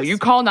 no, you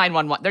call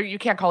 911. You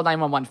can't call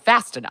 911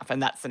 fast enough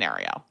in that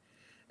scenario.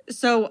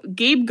 So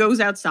Gabe goes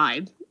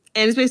outside,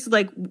 and it's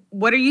basically like,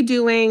 what are you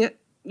doing?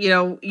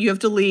 You have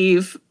to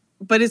leave.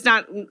 But it's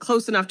not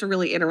close enough to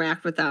really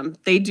interact with them.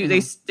 They do.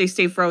 Mm-hmm. They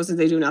stay frozen.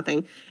 They do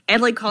nothing.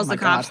 Adelaide calls the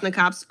cops, and the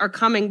cops are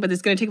coming, but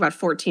it's going to take about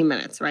 14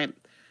 minutes, right?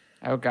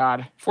 Oh,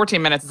 God.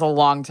 14 minutes is a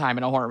long time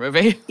in a horror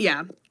movie.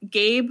 Yeah.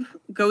 Gabe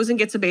goes and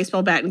gets a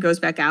baseball bat and goes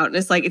back out. And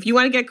it's like, if you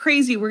want to get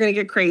crazy, we're going to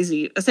get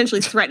crazy.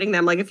 Essentially threatening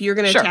them. Like, if you're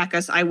going to attack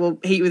us, I will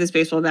hit you with this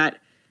baseball bat.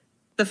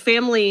 The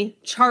family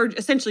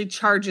essentially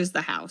charges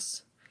the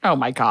house. Oh,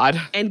 my God.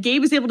 And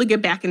Gabe is able to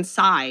get back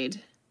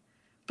inside.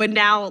 But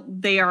now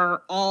they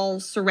are all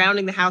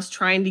surrounding the house,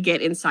 trying to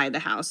get inside the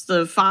house.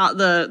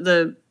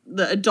 The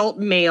adult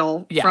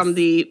male from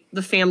the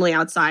family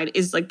outside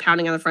is like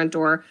pounding on the front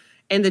door,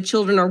 and the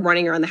children are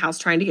running around the house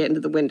trying to get into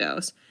the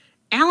windows.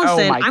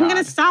 Allison, I'm going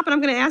to stop and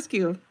I'm going to ask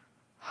you,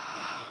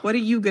 what are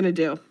you going to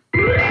do?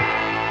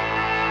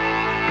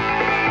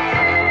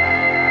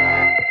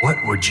 What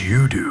would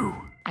you do?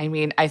 I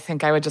mean, I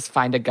think I would just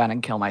find a gun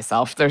and kill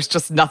myself. There's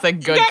just nothing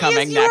good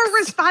coming next. That is your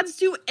response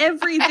to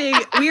everything.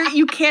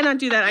 You cannot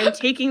do that. I'm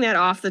taking that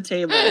off the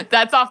table.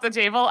 That's off the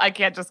table? I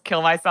can't just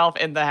kill myself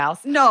in the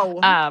house? No.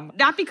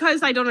 Not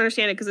because I don't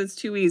understand it, because it's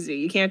too easy.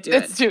 You can't do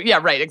it. Yeah,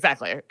 right,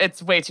 exactly.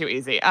 It's way too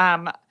easy.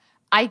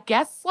 I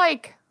guess,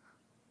 like,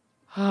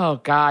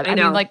 oh, God. I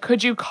mean, like,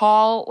 could you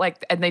call,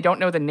 like, and they don't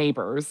know the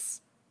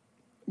neighbors.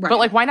 Right. But,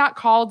 like, why not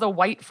call the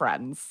white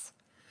friends?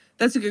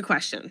 That's a good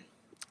question.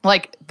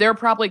 Like, they're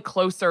probably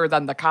closer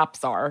than the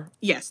cops are.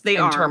 Yes, they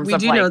are. In terms we of,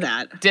 do like, know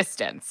that.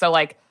 Distance. So,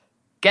 like,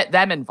 get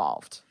them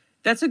involved.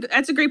 That's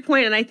a great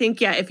point. And I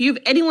think, if you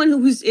have anyone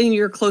who's in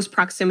your close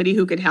proximity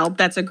who could help,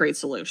 that's a great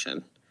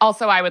solution.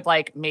 Also, I would,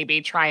 like,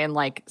 maybe try and,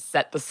 like,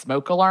 set the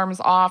smoke alarms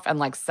off and,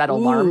 like, set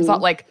alarms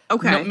off. Like,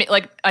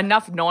 like,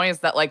 enough noise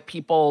that, like,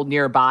 people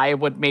nearby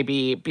would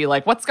maybe be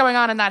like, what's going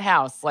on in that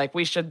house? Like,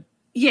 we should...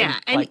 Yeah,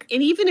 and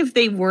even if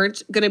they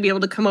weren't going to be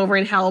able to come over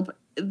and help...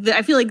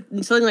 I feel like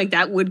something like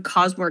that would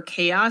cause more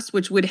chaos,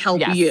 which would help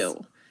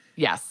you.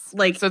 Yes.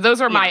 Like, so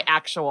those are my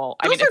actual,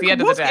 I mean, at the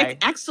end of the day.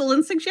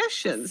 Excellent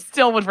suggestions.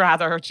 Still would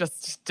rather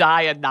just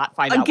die and not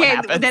find out what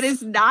happens.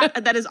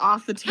 That is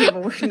off the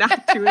table. We're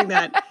not doing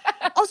that.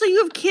 Also,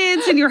 you have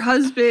kids and your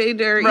husband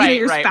or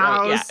your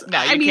spouse. Right.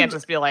 Yeah. No, you can't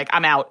just be like,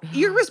 I'm out.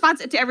 Your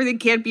response to everything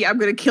can't be, I'm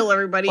going to kill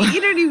everybody.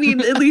 You know what I mean?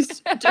 At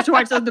least to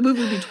watch the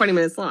movie would be 20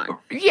 minutes long.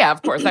 Yeah,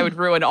 of course. I would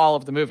ruin all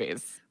of the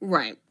movies.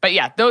 Right. But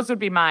yeah, those would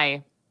be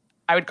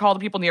I would call the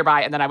people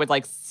nearby, and then I would,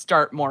 like,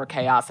 start more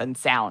chaos and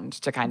sound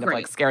to kind of,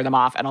 like, scare them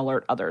off and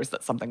alert others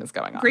that something is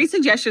going on. Great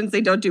suggestions. They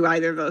don't do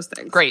either of those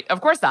things. Great.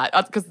 Of course not,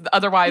 because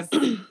otherwise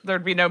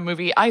there'd be no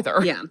movie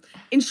either. Yeah.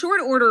 In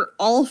short order,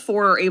 all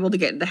four are able to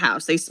get in the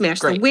house. They smash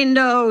the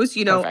windows.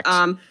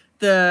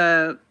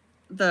 The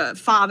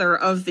father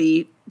of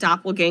the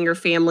doppelganger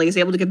family is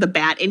able to get the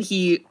bat, and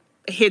he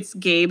hits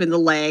Gabe in the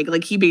leg.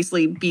 Like, he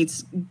basically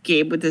beats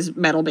Gabe with his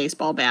metal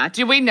baseball bat.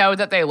 Do we know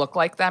that they look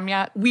like them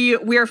yet? We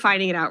are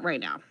finding it out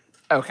right now.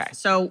 Okay.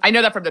 So I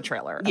know that from the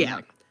trailer.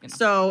 Yeah.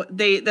 So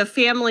the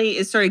family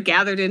is sort of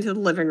gathered into the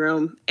living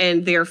room,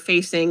 and they're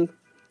facing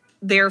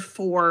their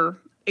four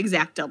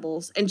exact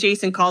doubles. And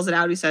Jason calls it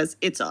out. He says,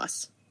 "It's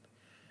us."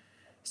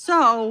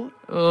 So,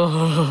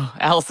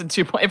 Alison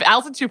 2.0. If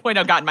Alison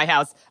 2.0 got in my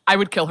house, I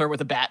would kill her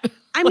with a bat.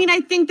 I mean, I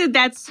think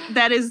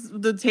that is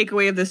the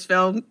takeaway of this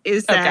film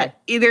is that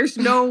there's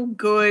no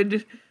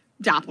good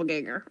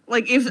doppelganger.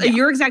 Like, if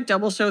your exact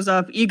double shows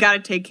up, you got to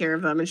take care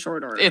of them in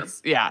short order.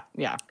 Yeah.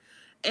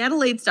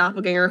 Adelaide's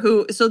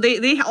doppelganger, so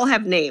they all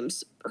have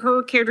names.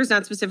 Her character's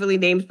not specifically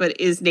named, but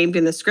is named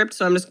in the script.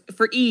 So I'm just,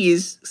 for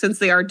ease, since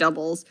they are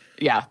doubles.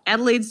 Yeah.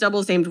 Adelaide's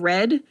double is named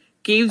Red.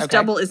 Gabe's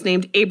double is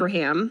named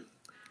Abraham.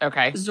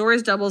 Okay.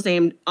 Zora's double is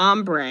named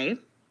Ombre.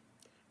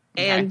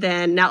 And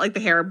then, not like the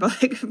hair,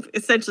 but like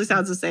essentially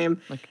sounds the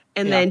same.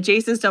 Then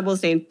Jason's double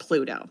is named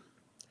Pluto.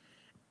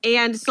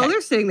 And so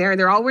they're sitting there, and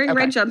they're all wearing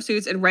red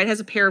jumpsuits, and Red has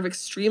a pair of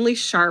extremely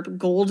sharp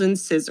golden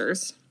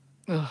scissors.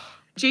 Ugh.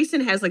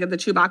 Jason has like the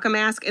Chewbacca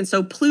mask, and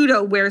so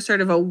Pluto wears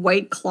sort of a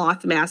white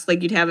cloth mask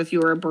like you'd have if you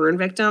were a burn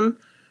victim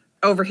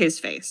over his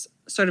face,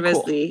 sort of as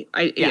you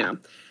know.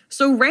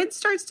 So Red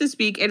starts to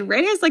speak, and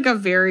Red has like a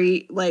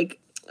very, like,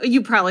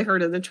 you probably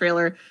heard in the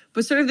trailer,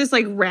 but sort of this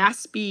like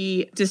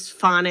raspy,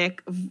 dysphonic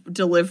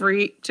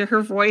delivery to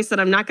her voice that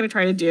I'm not going to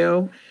try to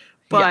do.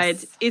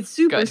 But it's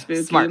super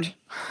spooky. Smart.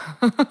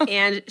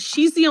 And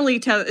she's the only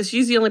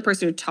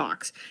person who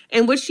talks.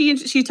 And what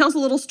she tells a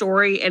little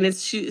story, and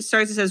she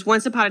starts and says,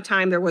 "Once upon a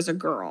time there was a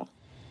girl,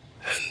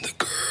 and the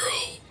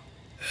girl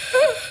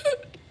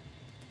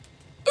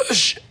had a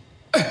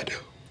shadow.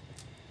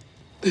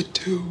 The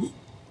two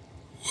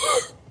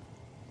were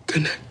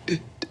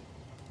connected,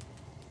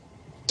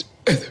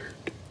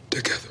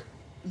 together."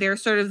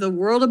 There's sort of the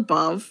world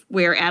above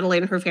where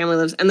Adelaide and her family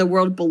lives, and the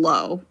world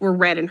below where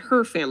Red and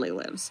her family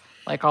lives.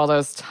 Like all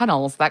those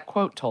tunnels that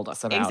quote told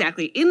us about.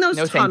 Exactly. In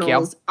those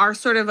tunnels are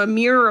sort of a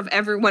mirror of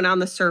everyone on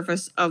the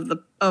surface of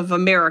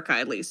America,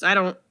 at least. I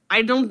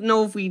don't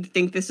know if we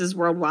think this is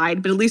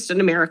worldwide, but at least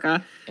in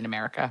America. In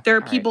America. There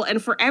are people,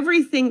 and for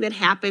everything that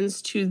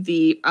happens to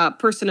the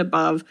person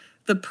above,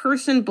 the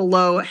person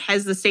below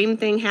has the same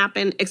thing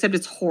happen, except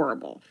it's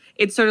horrible.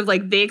 It's sort of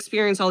like they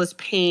experience all this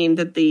pain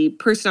that the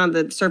person on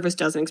the surface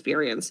doesn't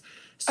experience.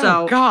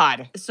 So, oh,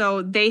 God.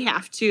 So they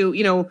have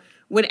to,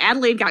 when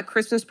Adelaide got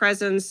Christmas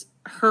presents,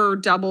 her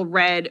double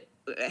Red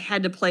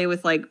had to play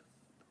with, like,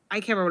 I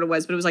can't remember what it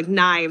was, but it was like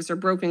knives or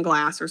broken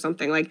glass or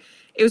something. Like,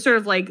 it was sort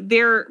of like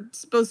they're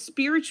both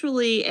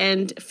spiritually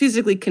and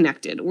physically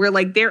connected, where,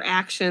 like, their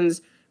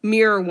actions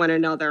mirror one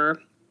another.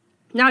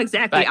 Not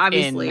exactly,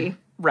 obviously.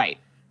 Right.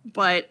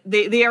 But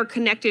they are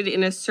connected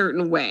in a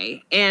certain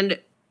way. And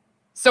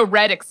so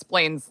Red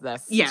explains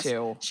this yes,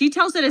 too. She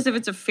tells it as if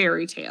it's a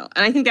fairy tale.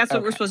 And I think that's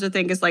what we're supposed to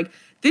think is, like,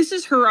 this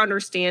is her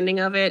understanding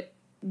of it.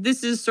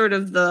 This is sort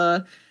of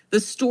the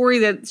story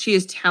that she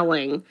is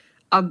telling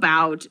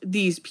about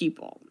these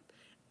people.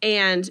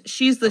 And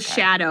she's the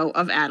shadow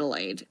of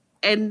Adelaide.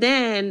 And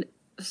then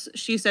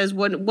she says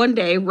one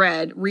day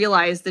Red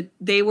realized that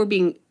they were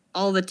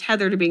all the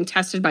tethered are being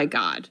tested by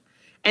God.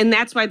 And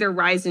that's why they're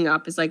rising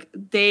up. Is like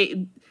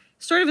they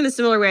sort of in a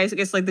similar way, I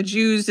guess, like the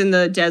Jews in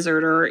the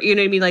desert, or, you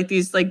know what I mean? Like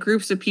these like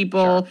groups of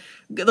people,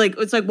 like,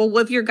 it's like, well,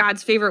 if you're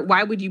God's favorite,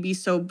 why would you be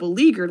so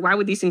beleaguered? Why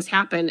would these things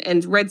happen?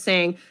 And Red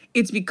saying,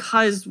 it's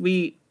because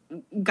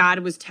God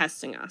was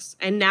testing us.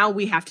 And now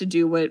we have to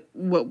do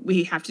what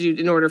we have to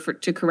do in order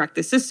to correct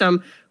the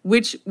system,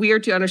 which we are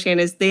to understand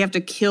is they have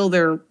to kill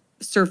their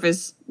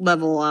surface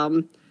level,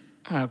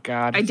 oh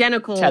God,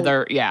 identical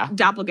tether,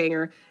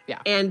 doppelganger,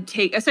 and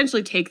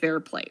essentially take their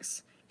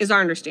place, is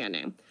our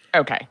understanding.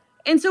 Okay.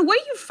 And so what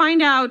you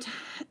find out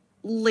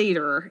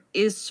later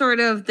is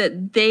sort of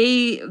that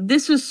they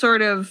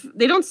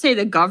don't say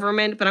the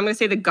government, but I'm going to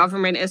say the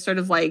government is sort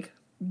of like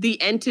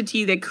the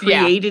entity that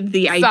created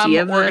the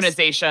idea of this. Some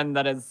organization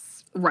that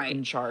is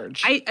in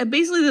charge.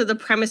 Basically, the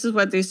premise is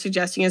what they're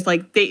suggesting is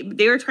like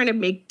they were trying to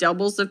make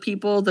doubles of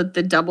people, that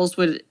the doubles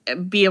would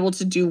be able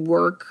to do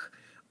work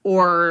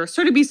or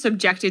sort of be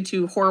subjected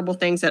to horrible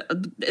things that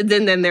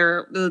then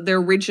their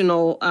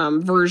original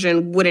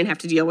version wouldn't have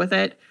to deal with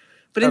it.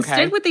 But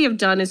instead what they have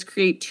done is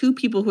create two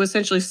people who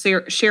essentially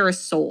share a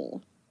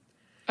soul.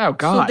 Oh,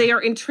 God. So they are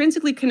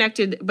intrinsically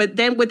connected, but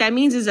then what that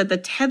means is that the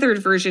tethered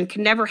version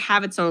can never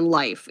have its own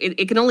life.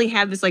 It can only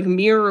have this like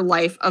mirror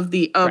life of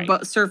the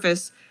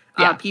surface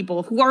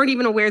people who aren't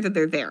even aware that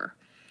they're there.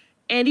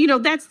 And,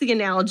 that's the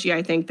analogy,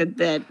 I think,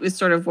 that is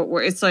sort of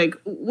it's like,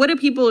 what do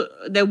people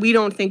that we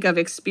don't think of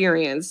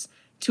experience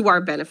to our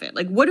benefit?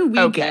 Like, what do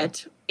we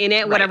get in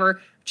it?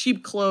 Whatever,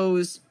 cheap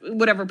clothes,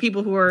 whatever,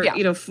 people who are,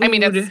 food. I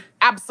mean, it's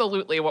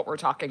absolutely what we're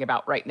talking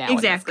about right now in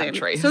this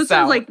country. So it's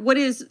sort of like, what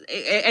is,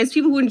 as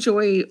people who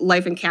enjoy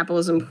life in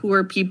capitalism, who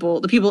are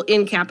the people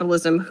in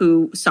capitalism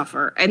who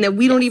suffer, and that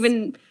we don't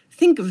even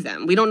think of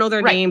them. We don't know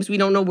their names. We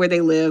don't know where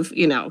they live,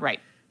 Right.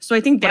 So I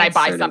think that's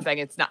when I buy something,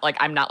 it's not like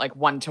I'm not like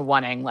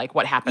one-to-oneing like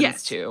what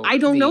happens to I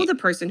don't know the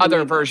person who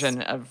other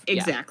version of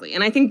exactly.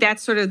 And I think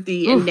that's sort of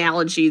the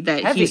analogy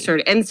that he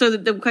started. And so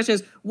the question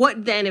is,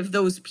 what then if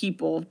those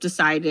people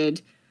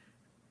decided,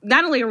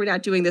 not only are we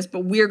not doing this, but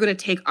we're going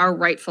to take our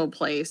rightful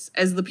place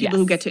as the people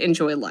who get to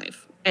enjoy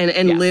life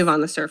and live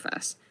on the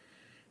surface.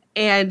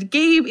 And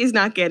Gabe is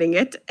not getting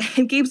it.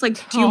 And Gabe's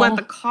like, do you want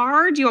the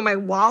car? Do you want my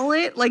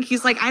wallet? Like,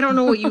 he's like, I don't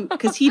know what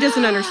because he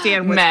doesn't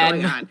understand what's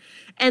going on.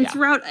 And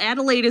throughout,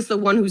 Adelaide is the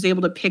one who's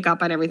able to pick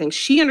up on everything.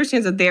 She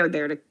understands that they're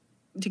there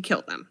to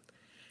kill them.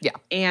 Yeah.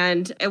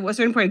 And at a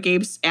certain point,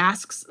 Gabe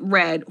asks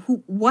Red,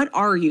 what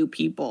are you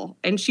people?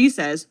 And she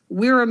says,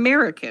 we're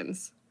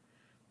Americans.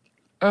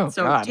 Oh,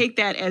 so God. Take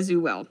that as you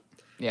will.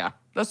 Yeah,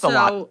 that's a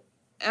lot.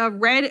 So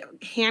Red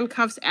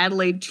handcuffs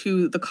Adelaide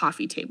to the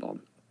coffee table.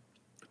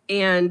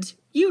 And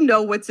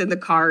what's in the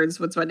cards,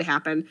 what's going to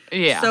happen.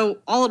 Yeah. So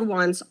all at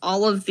once,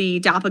 all of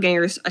the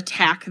doppelgangers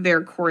attack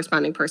their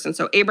corresponding person.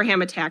 So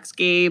Abraham attacks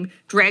Gabe,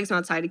 drags him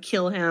outside to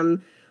kill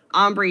him.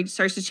 Ombre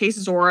starts to chase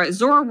Zora.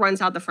 Zora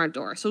runs out the front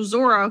door. So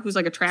Zora, who's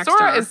like a track star.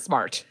 Zora is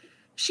smart.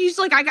 She's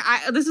like,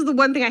 this is the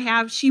one thing I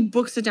have. She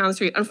books it down the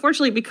street.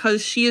 Unfortunately,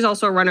 because she is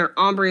also a runner,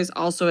 Ombre is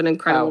also an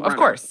incredible runner. Of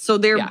course. So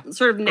they're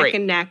sort of neck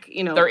and neck,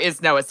 There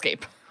is no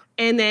escape.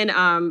 And then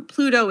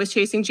Pluto is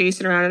chasing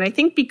Jason around. And I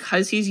think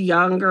because he's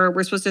younger,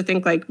 we're supposed to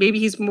think like maybe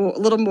he's a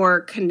little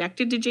more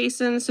connected to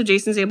Jason. So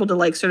Jason's able to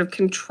like sort of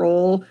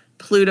control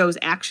Pluto's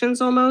actions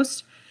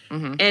almost.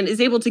 And is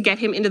able to get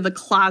him into the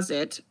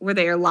closet where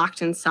they are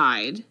locked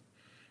inside.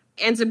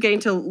 ends up getting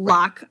to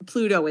lock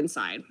Pluto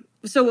inside.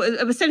 So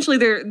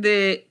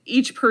essentially,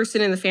 each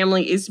person in the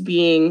family is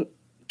being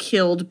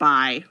killed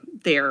by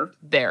their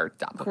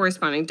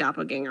corresponding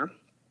doppelganger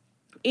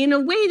in a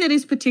way that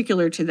is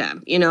particular to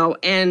them, you know.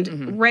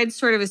 And Red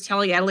sort of is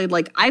telling Adelaide,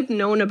 like, I've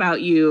known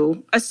about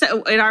you,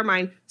 in our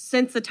mind,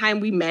 since the time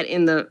we met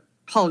in the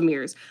Hall of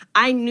Mirrors.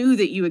 I knew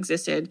that you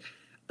existed.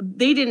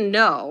 They didn't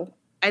know.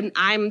 And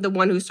I'm the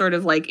one who sort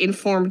of, like,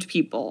 informed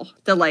people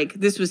that, like,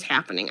 this was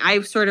happening.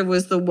 I sort of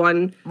was the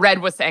one. Red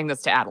was saying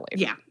this to Adelaide.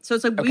 Yeah. So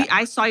it's like,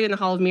 I saw you in the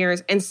Hall of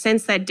Mirrors. And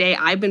since that day,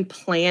 I've been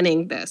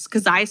planning this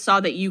because I saw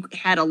that you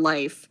had a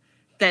life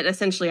that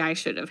essentially I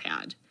should have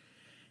had.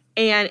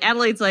 And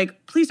Adelaide's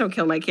like, please don't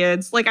kill my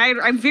kids. Like,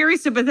 I'm very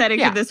sympathetic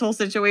to this whole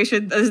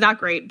situation. It's not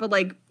great, but,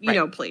 like, you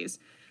know, please.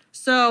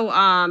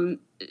 So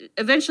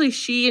eventually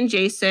she and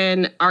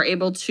Jason are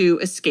able to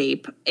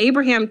escape.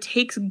 Abraham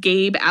takes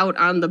Gabe out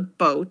on the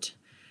boat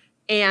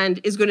and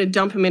is going to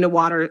dump him into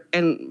water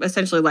and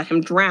essentially let him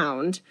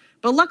drown.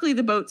 But luckily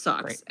the boat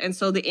sucks. Right. And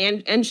so the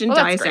engine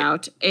dies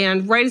out.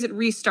 And right as it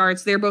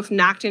restarts, they're both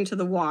knocked into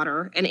the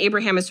water. And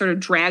Abraham is sort of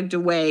dragged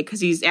away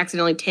because he's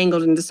accidentally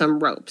tangled into some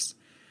ropes.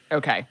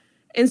 Okay.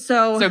 And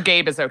so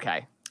Gabe is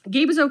okay.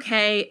 Gabe is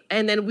okay.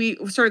 And then we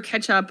sort of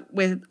catch up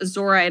with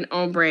Zora and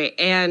Ombre.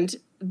 And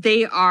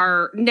they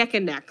are neck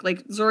and neck.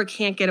 Like, Zora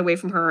can't get away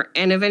from her.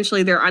 And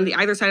eventually they're on the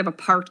either side of a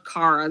parked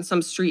car on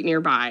some street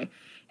nearby.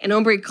 And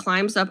Ombre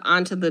climbs up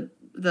onto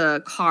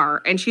the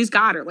car. And she's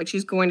got her. Like,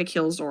 she's going to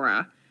kill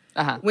Zora.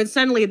 When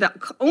suddenly the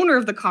owner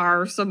of the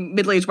car, some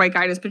middle-aged white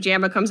guy in his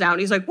pajama, comes out.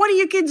 And he's like, what are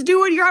you kids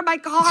doing? You're on my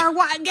car.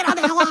 What? Get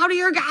the hell out of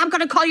here. I'm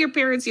going to call your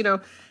parents, you know.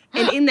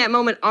 And in that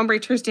moment,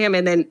 Ombre turns to him.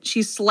 And then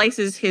she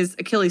slices his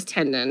Achilles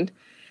tendon.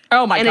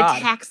 Oh, my God. And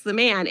attacks the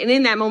man. And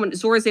in that moment,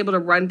 Zora's able to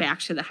run back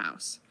to the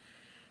house.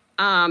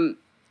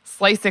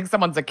 Slicing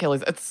someone's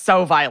Achilles. It's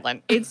so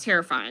violent. It's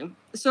terrifying.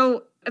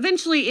 So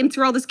eventually,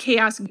 through all this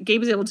chaos,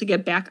 Gabe is able to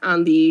get back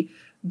on the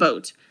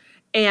boat.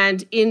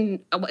 And in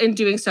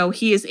doing so,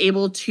 he is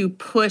able to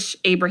push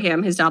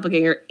Abraham, his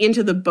doppelganger,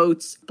 into the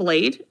boat's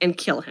blade and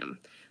kill him.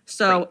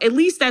 So at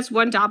least that's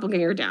one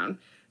doppelganger down.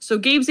 So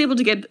Gabe's able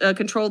to get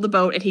control of the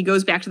boat, and he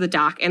goes back to the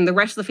dock, and the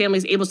rest of the family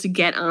is able to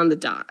get on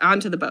the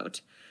onto the boat.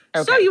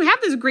 Okay. So you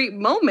have this great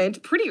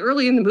moment pretty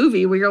early in the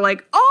movie where you're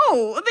like,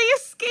 oh, they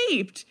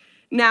escaped.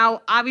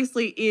 Now,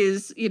 obviously,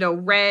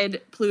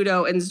 Red,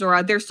 Pluto, and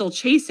Zora, they're still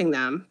chasing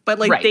them. But,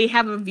 they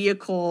have a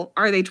vehicle.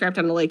 Are they trapped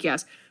on the lake?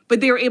 Yes.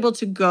 But they were able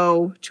to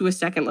go to a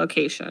second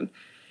location.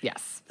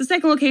 Yes. The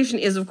second location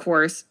is, of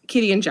course,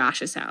 Kitty and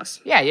Josh's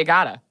house. Yeah, you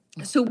gotta.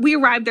 So we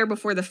arrived there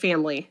before the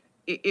family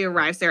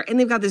arrives there. And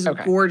they've got this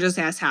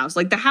gorgeous-ass house.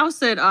 Like, the house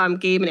that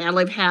Gabe and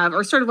Adelaide have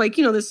are sort of like,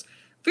 this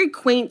very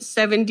quaint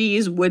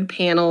 70s wood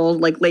panel,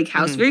 like, lake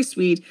house. Very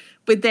sweet.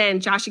 But then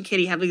Josh and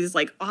Kitty have these,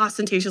 like,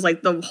 ostentatious,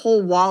 like, the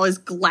whole wall is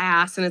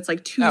glass, and it's,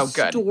 like, two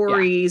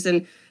stories. Yeah.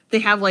 And they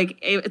have, like,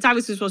 it's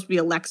obviously supposed to be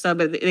Alexa,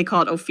 but they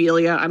call it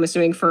Ophelia, I'm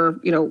assuming for,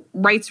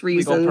 rights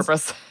reasons. Legal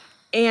purpose.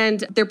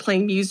 And they're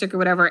playing music or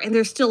whatever, and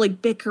they're still,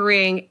 like,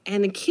 bickering.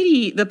 And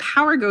Kitty, the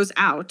power goes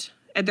out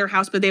at their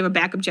house, but they have a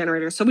backup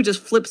generator. So it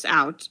just flicks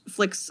on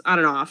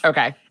and off.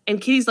 Okay. And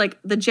Kitty's like,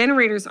 the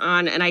generator's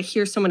on, and I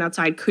hear someone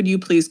outside. Could you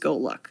please go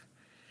look?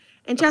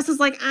 And Jess is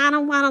like, I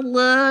don't want to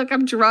look.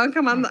 I'm drunk.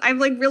 I'm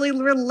like really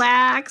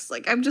relaxed.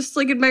 Like, I'm just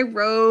like in my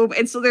robe.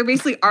 And so they're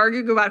basically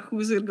arguing about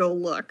who's going to go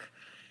look.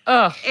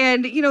 Ugh.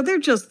 And, they're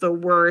just the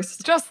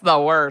worst. Just the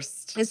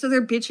worst. And so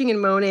they're bitching and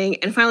moaning.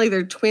 And finally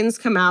their twins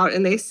come out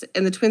and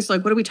the twins are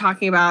like, what are we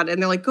talking about? And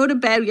they're like, go to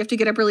bed. We have to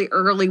get up really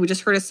early. We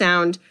just heard a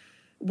sound.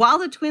 While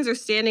the twins are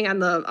standing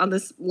on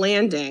this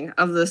landing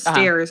of the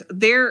stairs,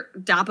 their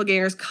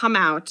doppelgangers come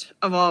out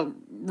of a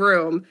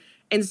room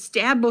and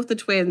stab both the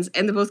twins,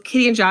 and both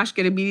Kitty and Josh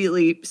get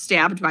immediately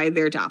stabbed by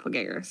their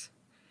doppelgangers.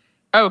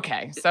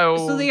 Okay,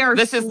 so they are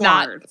this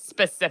slaughtered. Is not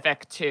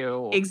specific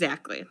to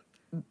exactly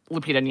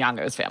Lupita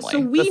Nyong'o's family. So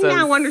we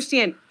now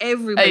understand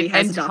everybody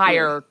has an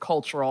entire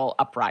cultural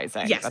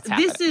uprising. Yes, that's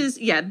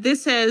happening.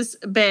 This has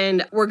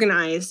been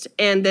organized,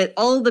 and that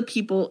all the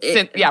people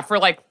for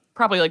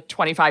probably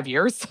 25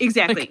 years.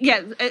 Exactly.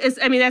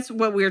 That's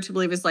what we're to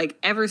believe is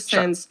ever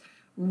since. Sure.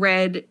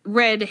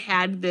 Red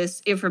had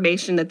this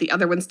information that the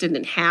other ones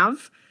didn't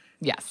have.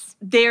 Yes.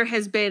 There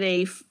has been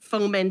a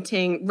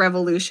fomenting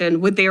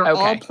revolution. They're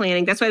all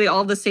planning. That's why they all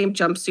have the same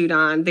jumpsuit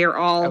on. They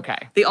all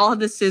have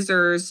the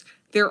scissors.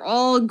 They're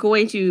all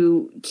going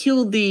to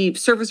kill the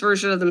surface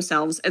version of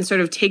themselves and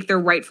sort of take their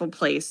rightful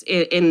place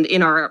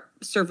in our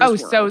surface world.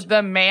 So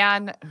the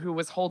man who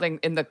was holding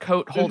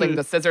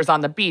the scissors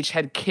on the beach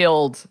had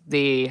killed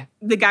the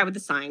guy with the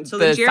sign. So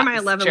the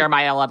Jeremiah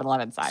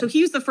 11:11 sign. So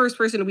he was the first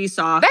person we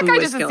saw. That guy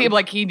doesn't seem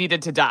like he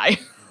needed to die.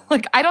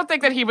 I don't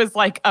think that he was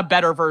a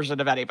better version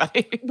of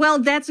anybody. Well,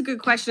 that's a good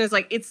question.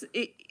 It's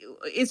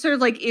sort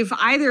of like if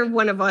either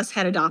one of us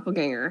had a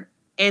doppelganger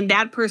and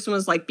that person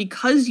was like,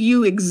 because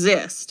you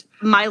exist,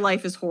 my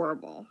life is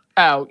horrible.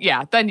 Oh,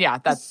 yeah. Then,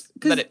 if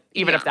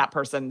that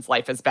person's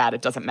life is bad,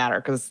 it doesn't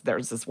matter because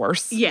theirs is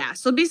worse. Yeah.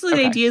 So basically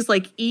the idea is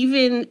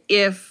even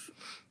if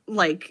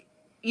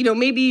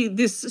maybe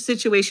this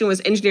situation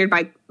was engineered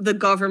by the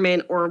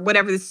government or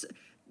whatever, this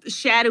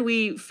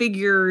shadowy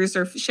figures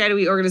or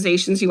shadowy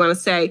organizations you want to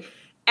say.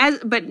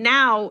 But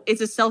now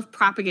it's a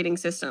self-propagating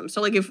system.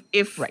 So like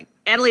if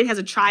Adelaide has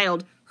a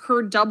child,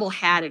 her double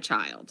had a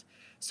child.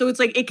 So it's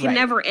like it can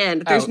never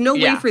end. There's no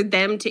way for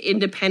them to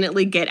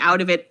independently get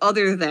out of it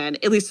other than,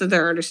 at least to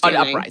their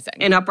understanding,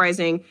 an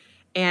uprising.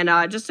 And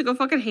just to go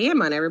fucking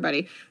ham on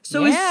everybody.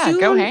 So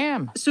go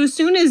ham. So as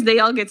soon as they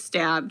all get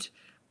stabbed,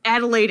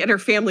 Adelaide and her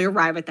family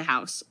arrive at the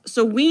house.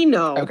 So we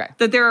know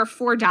that there are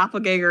 4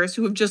 doppelgangers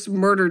who have just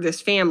murdered this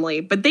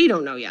family, but they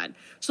don't know yet.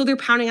 So they're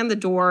pounding on the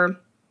door,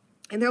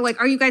 and they're like,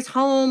 "Are you guys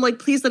home? Like,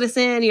 please let us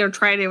in.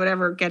 Try to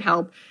whatever, get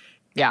help."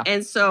 Yeah.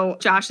 And so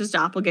Josh's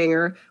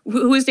doppelganger,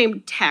 who is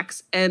named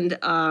Tex, and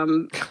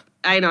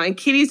and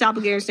Kitty's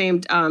doppelganger is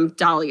named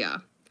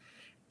Dahlia.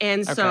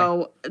 And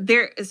so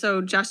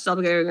Josh's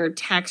doppelganger,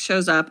 Tex,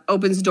 shows up,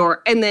 opens the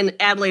door, and then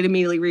Adelaide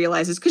immediately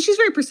realizes, because she's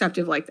very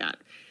perceptive like that.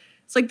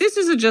 It's like, this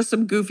isn't just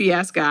some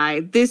goofy-ass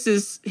guy. This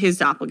is his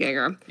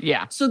doppelganger.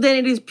 Yeah. So then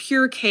it is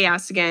pure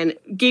chaos again.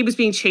 Gabe is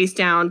being chased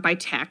down by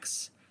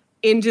Tex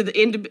into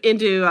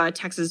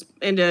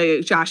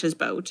Josh's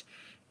boat.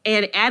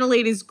 And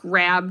Adelaide is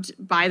grabbed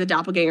by the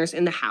doppelgangers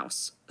in the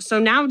house. So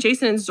now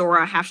Jason and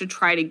Zora have to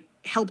try to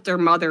help their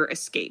mother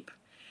escape.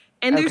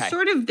 And there's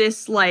sort of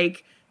this,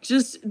 like,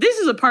 this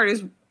is a part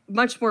is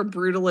much more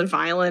brutal and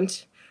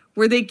violent,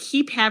 where they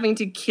keep having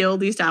to kill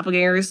these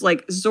doppelgangers.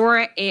 Like,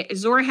 Zora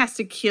has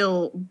to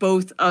kill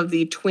both of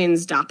the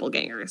twins'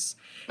 doppelgangers.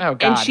 Oh,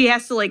 God. And she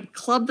has to, like,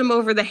 club them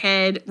over the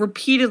head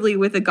repeatedly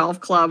with a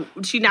golf club.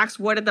 She knocks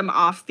one of them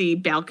off the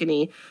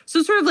balcony. So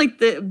it's sort of like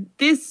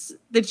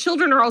the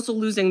children are also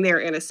losing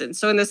their innocence.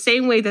 So in the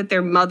same way that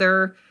their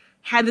mother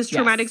had this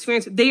traumatic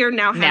experience, they are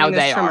now having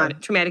this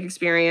traumatic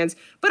experience.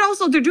 But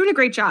also, they're doing a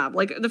great job.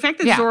 Like, the fact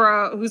that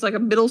Zora, who's like a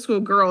middle school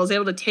girl, is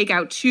able to take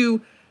out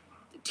 2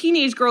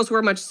 teenage girls who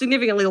are much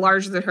significantly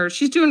larger than her,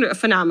 she's doing a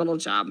phenomenal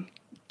job.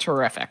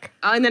 Terrific.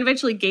 And then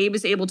eventually Gabe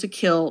is able to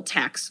kill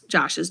Tex,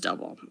 Josh's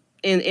double,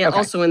 and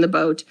also in the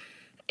boat.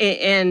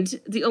 And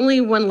the only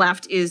one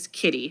left is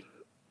Kitty.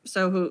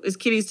 So who is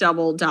Kitty's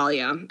double,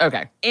 Dahlia.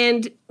 Okay.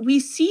 And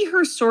we see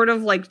her sort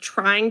of like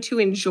trying to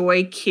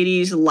enjoy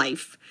Kitty's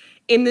life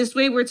in this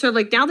way where it's sort of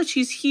like, now that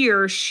she's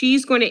here,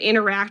 she's going to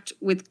interact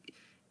with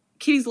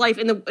Kitty's life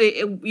and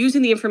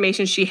using the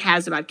information she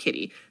has about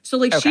Kitty. So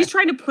like she's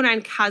trying to put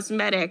on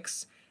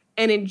cosmetics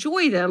and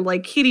enjoy them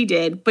like Kitty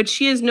did, but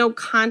she has no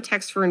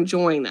context for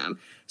enjoying them.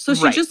 So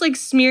she's just like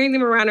smearing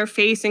them around her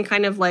face and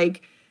kind of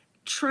like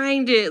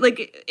trying to,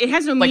 like, it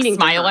has no meaning. Like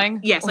smiling?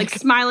 Yes, like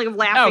smiling,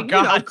 laughing,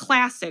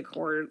 classic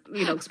horror,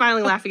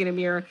 smiling, laughing in a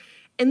mirror.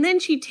 And then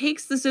she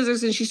takes the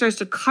scissors and she starts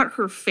to cut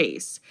her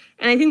face.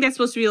 And I think that's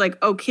supposed to be like,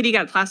 oh, Kitty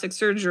got plastic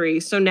surgery,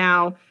 so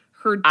now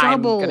her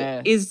double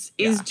is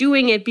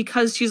doing it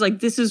because she's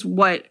like, this is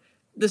what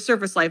the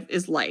surface life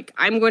is like.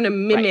 I'm going to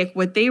mimic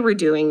what they were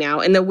doing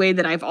now in the way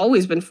that I've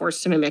always been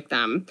forced to mimic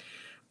them.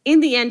 In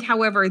the end,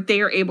 however,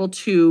 they are able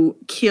to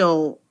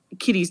kill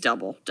Kitty's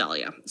double,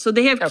 Dahlia. So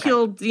they have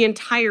killed the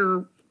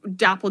entire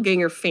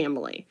doppelganger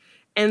family,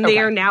 and they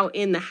are now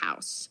in the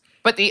house.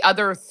 But the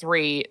other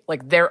 3,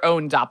 like their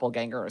own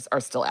doppelgangers,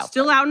 are still out.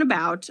 Still out and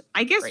about.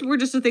 I guess we're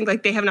just to think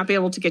like they have not been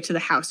able to get to the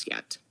house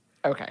yet.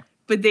 Okay.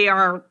 But they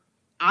are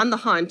on the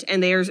hunt,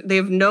 and they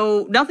have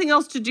nothing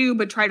else to do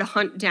but try to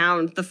hunt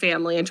down the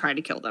family and try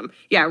to kill them.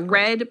 Yeah,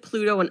 Red,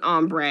 Pluto, and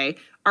Ombre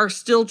are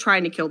still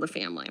trying to kill the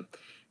family.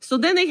 So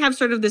then they have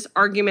sort of this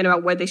argument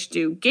about what they should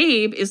do.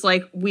 Gabe is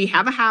like, we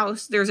have a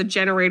house, there's a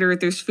generator,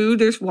 there's food,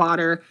 there's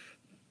water.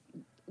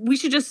 We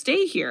should just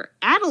stay here.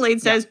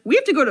 Adelaide says, we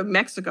have to go to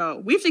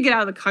Mexico. We have to get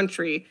out of the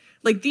country.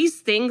 Like,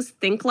 these things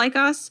think like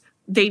us.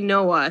 They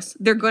know us.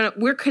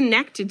 We're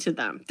connected to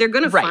them. They're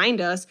going to find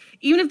us.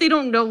 Even if they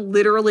don't know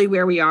literally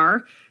where we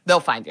are, they'll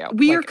find you.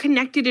 We are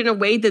connected in a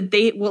way that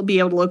they will be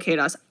able to locate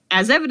us,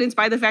 as evidenced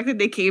by the fact that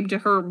they came to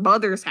her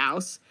mother's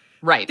house.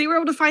 Right. They were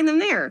able to find them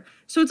there.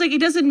 So it's like, it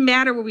doesn't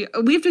matter what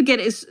we have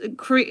to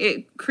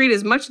create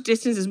as much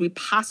distance as we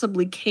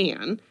possibly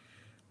can.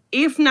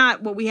 If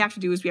not, what we have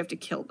to do is we have to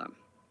kill them.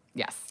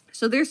 Yes.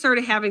 So they're sort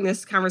of having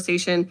this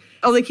conversation.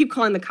 Oh, they keep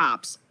calling the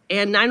cops,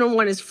 and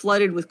 911 is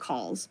flooded with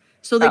calls.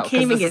 So they can't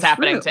even get through. This is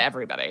happening to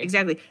everybody.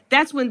 Exactly.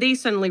 That's when they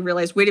suddenly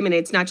realize, wait a minute,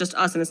 it's not just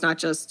us, and it's not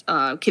just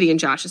Kitty and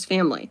Josh's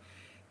family.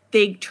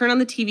 They turn on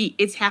the TV.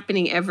 It's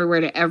happening everywhere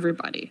to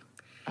everybody.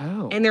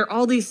 Oh. And there are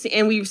all these,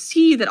 and we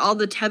see that all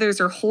the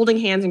tethers are holding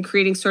hands and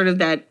creating sort of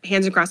that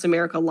Hands Across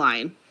America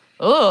line.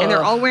 Ugh. And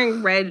they're all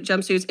wearing red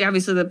jumpsuits.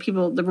 Obviously,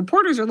 the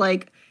reporters are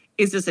like,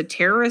 is this a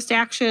terrorist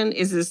action?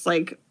 Is this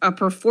like a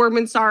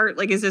performance art?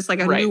 Like, is this like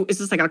is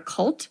this like a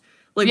cult?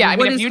 Like, yeah, I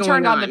mean, if you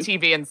turned on the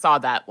TV and saw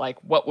that,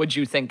 like, what would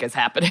you think is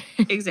happening?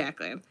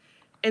 Exactly.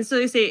 And so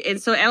they say,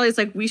 and so Ellie's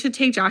like, we should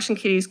take Josh and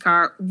Kitty's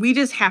car. We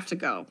just have to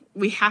go.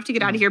 We have to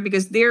get out of here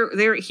because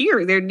they're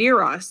here. They're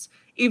near us.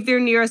 If they're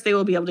near us, they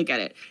will be able to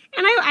get it.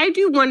 And I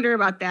do wonder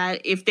about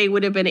that, if they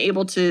would have been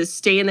able to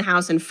stay in the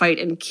house and fight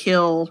and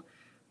kill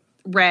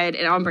Red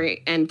and Ombre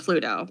and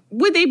Pluto.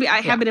 Would they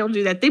have been able to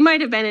do that? They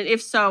might have been, and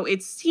if so,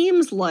 it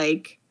seems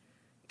like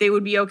they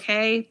would be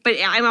okay. But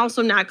I'm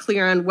also not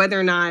clear on whether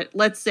or not,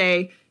 let's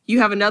say you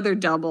have another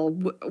double,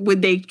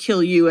 would they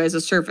kill you as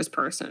a surface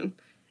person?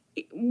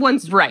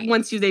 Once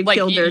they've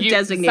killed their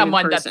designated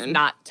someone person. That's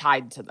not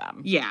tied to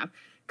them. Yeah.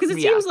 Because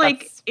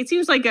it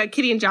seems like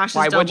Kitty and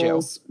Josh's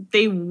doubles,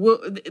 they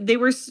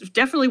were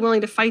definitely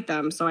willing to fight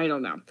them, so I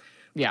don't know.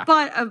 Yeah.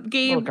 But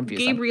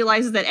Gabe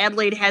realizes that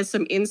Adelaide has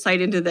some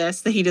insight into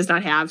this that he does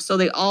not have, so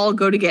they all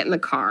go to get in the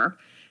car.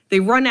 They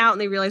run out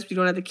and they realize we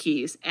don't have the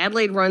keys.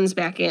 Adelaide runs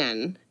back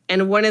in,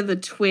 and one of the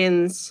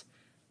twins'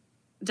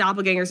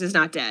 doppelgangers is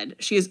not dead.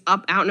 She is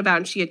up, out and about,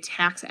 and she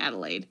attacks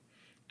Adelaide.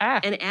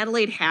 And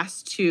Adelaide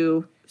has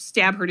to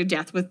stab her to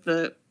death with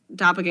the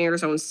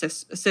doppelganger's own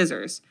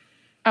scissors.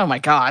 Oh, my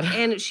God.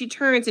 And she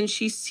turns and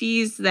she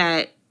sees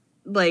that,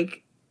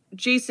 like,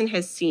 Jason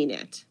has seen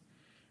it.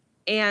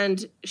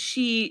 And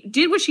she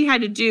did what she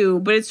had to do,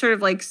 but it's sort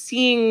of like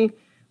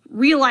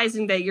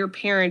realizing that your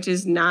parent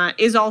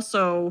is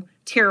also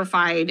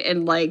terrified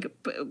and, like,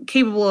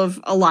 capable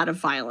of a lot of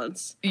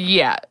violence.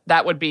 Yeah,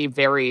 that would be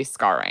very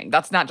scarring.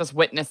 That's not just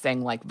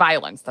witnessing, like,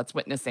 violence. That's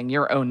witnessing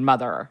your own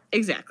mother.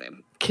 Exactly.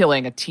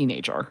 Killing a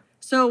teenager.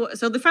 So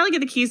they finally get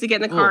the keys to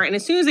get in the car, and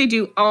as soon as they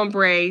do,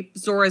 Ombre,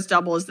 Zora's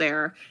double, is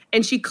there,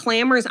 and she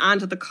clambers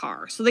onto the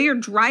car. So they are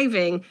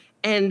driving,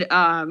 and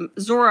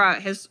Zora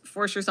has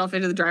forced herself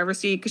into the driver's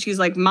seat because she's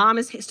like, Mom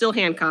is still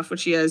handcuffed, which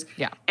she is,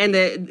 and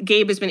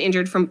Gabe has been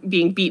injured from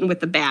being beaten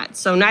with the bat.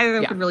 So neither of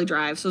them could really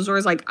drive. So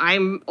Zora's like,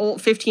 I'm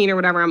 15 or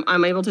whatever,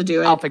 I'm able to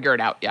do it. I'll figure it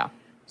out, yeah.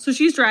 So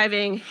she's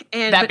driving,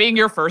 and that being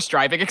your first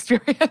driving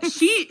experience,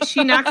 she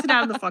knocks it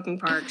out of the fucking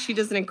park. She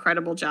does an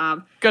incredible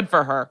job. Good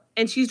for her.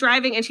 And she's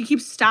driving, and she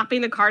keeps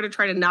stopping the car to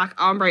try to knock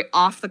Ombre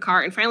off the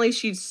car. And finally,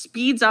 she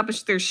speeds up,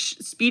 and they're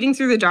speeding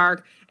through the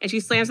dark, and she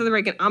slams on the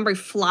brake, and Ombre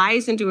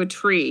flies into a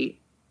tree.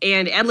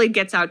 And Adelaide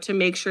gets out to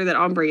make sure that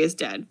Ombre is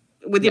dead,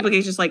 with the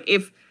implications like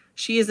if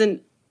she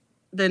isn't,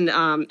 then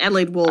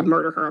Adelaide will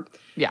murder her.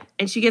 Yeah.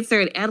 And she gets there,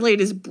 and Adelaide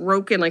is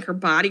broken, like her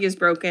body is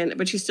broken,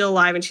 but she's still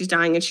alive, and she's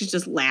dying, and she's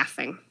just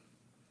laughing.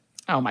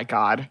 Oh, my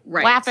God.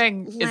 Right.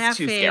 Laughing is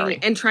too scary.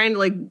 And trying to,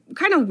 like,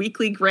 kind of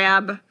weakly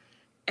grab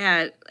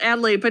at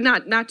Adelaide, but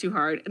not too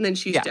hard. And then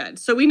she's dead.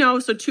 So we know,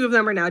 two of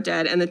them are now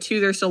dead, and the two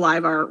that are still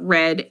alive are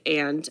Red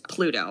and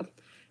Pluto.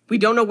 We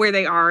don't know where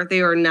they are.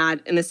 They are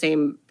not in the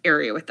same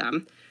area with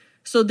them.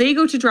 So they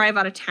go to drive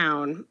out of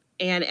town,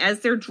 and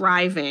as they're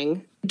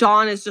driving,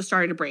 dawn is just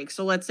starting to break.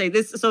 So let's say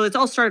so it's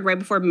all started right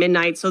before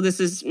midnight. So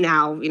this is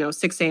now,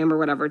 6 a.m. or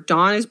whatever.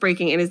 Dawn is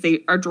breaking, and as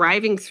they are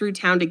driving through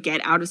town to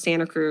get out of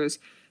Santa Cruz,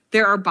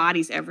 there are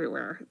bodies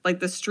everywhere. Like,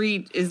 the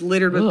street is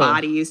littered with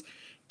bodies.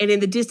 And in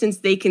the distance,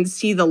 they can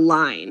see the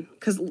line.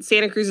 Because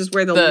Santa Cruz is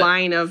where the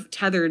line of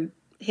tethered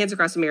Hands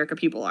Across America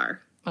people are.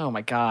 Oh,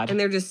 my God. And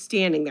they're just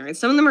standing there. And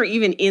some of them are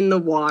even in the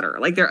water.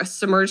 Like, they're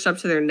submerged up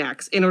to their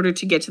necks in order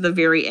to get to the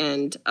very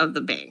end of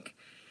the bank.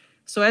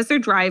 So as they're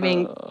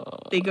driving,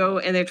 they go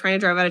and they're trying to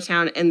drive out of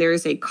town. And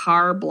there's a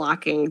car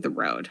blocking the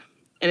road.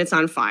 And it's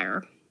on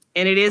fire.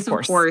 And it is,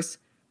 of course,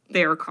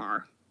 their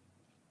car.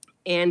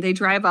 And they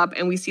drive up,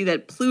 and we see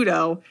that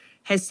Pluto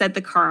has set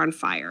the car on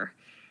fire.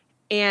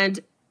 And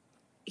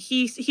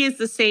he has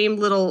the same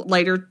little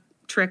lighter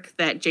trick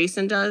that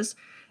Jason does.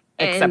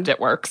 Except it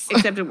works.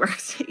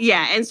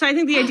 Yeah. And so I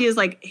think the idea is,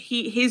 like,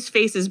 his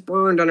face is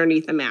burned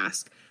underneath the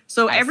mask.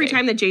 So every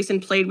time that Jason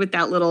played with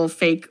that little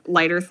fake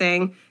lighter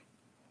thing,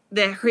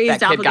 his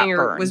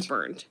doppelganger was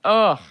burned.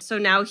 Oh. So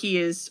now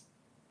he's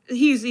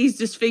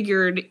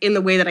disfigured in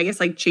the way that I guess,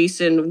 like,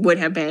 Jason would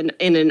have been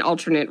in an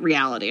alternate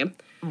reality.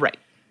 Right.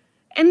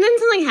 And then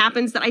something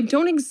happens that I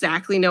don't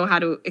exactly know how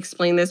to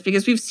explain this,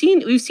 because we've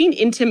seen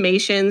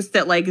intimations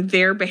that, like,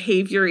 their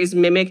behavior is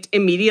mimicked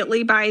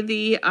immediately by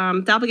the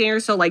doppelganger.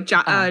 So, like,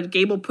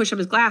 Gabe will push up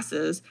his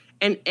glasses,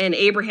 and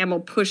Abraham will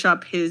push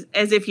up his,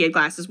 as if he had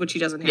glasses, which he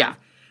doesn't have. Yeah.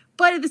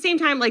 But at the same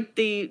time, like,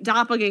 the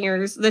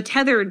doppelgangers, the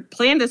tethered,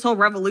 planned this whole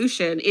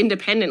revolution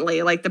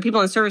independently. Like, the people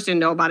in the service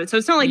didn't know about it. So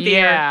it's not like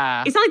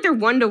they're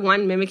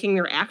one-to-one mimicking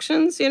their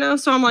actions,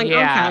 So I'm like,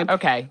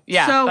 okay.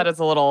 Yeah, so, that is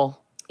a little...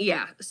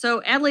 Yeah,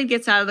 so Adelaide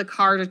gets out of the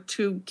car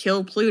to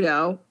kill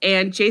Pluto,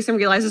 and Jason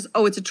realizes,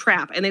 it's a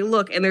trap. And they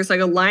look, and there's,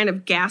 like, a line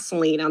of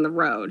gasoline on the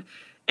road.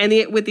 And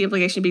with the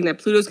implication being that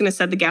Pluto's going to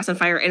set the gas on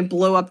fire and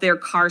blow up their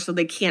car so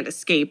they can't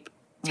escape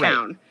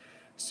town. Right.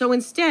 So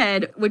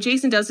instead, what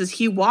Jason does is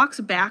he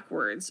walks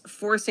backwards,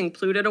 forcing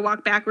Pluto to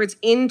walk backwards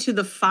into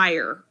the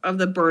fire of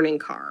the burning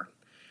car.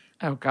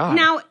 Oh, God.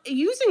 Now,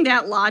 using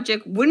that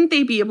logic, wouldn't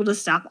they be able to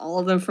stop all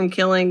of them from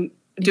doing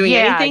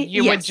anything?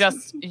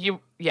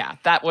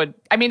 That would,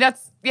 I mean,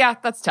 that's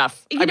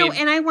tough. And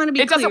I want to be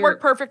clear. It doesn't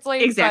work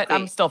perfectly, exactly.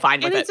 But I'm still fine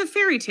with it. And it's a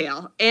fairy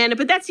tale.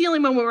 But that's the only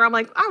moment where I'm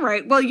like, all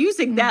right, well,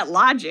 using that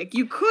logic,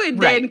 you could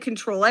then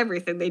control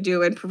everything they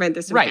do and prevent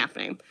this from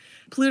happening.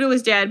 Pluto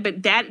is dead,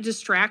 but that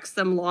distracts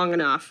them long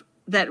enough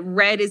that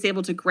Red is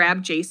able to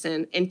grab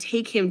Jason and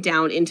take him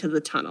down into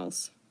the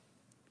tunnels.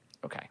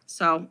 Okay.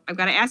 So I've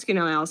got to ask you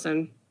now,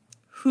 Alison,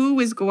 who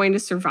is going to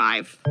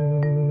survive?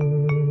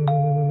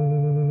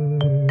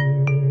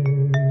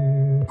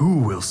 Who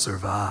will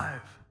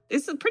survive?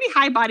 It's a pretty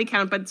high body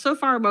count, but so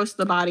far most of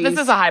the bodies. This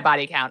is a high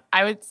body count.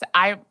 I would say,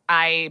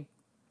 I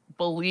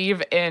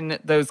believe in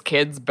those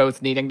kids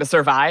both needing to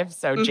survive.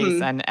 So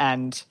Jason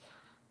and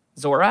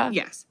Zora.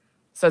 Yes.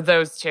 So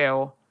those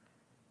two.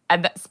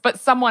 But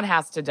someone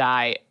has to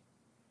die.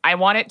 I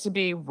want it to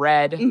be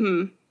Red.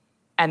 And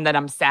then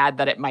I'm sad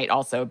that it might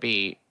also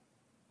be,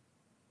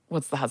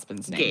 what's the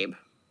husband's name?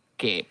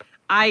 Gabe.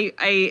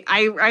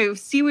 I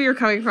see where you're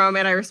coming from,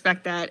 and I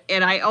respect that.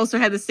 And I also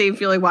had the same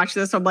feeling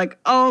watching this. I'm like,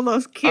 oh,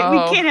 those kids, we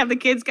can't have the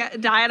kids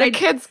die. And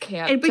kids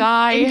can't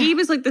die. And Gabe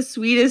is like the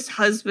sweetest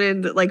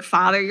husband, like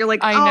father. You're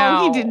like, I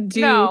know.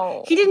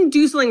 He didn't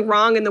do something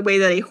wrong in the way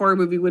that a horror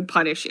movie would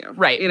punish you.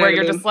 Right. You know where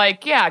you're just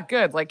like, yeah,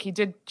 good. Like he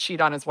did cheat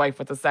on his wife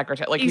with the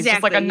secretary. Like he's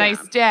just like a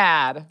nice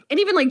dad.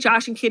 And even like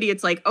Josh and Kitty,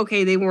 it's like,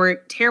 okay, they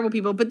weren't terrible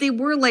people, but they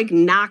were like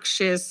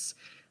noxious.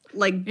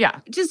 Like,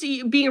 just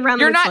being around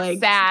them. You're not like,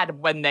 sad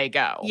when they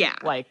go. Yeah.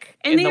 Like,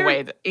 and in the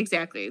way that.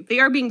 Exactly. They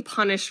are being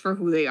punished for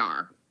who they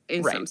are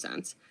in some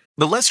sense.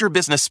 The less your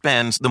business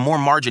spends, the more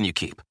margin you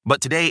keep. But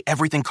today,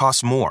 everything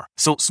costs more.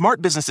 So smart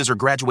businesses are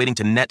graduating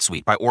to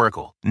NetSuite by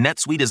Oracle.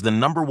 NetSuite is the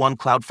 #1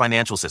 cloud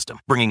financial system,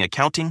 bringing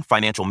accounting,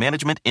 financial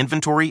management,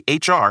 inventory,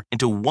 HR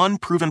into one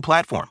proven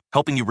platform,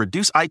 helping you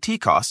reduce IT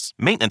costs,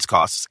 maintenance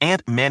costs,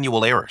 and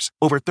manual errors.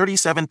 Over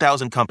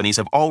 37,000 companies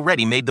have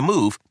already made the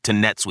move to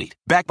NetSuite.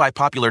 Backed by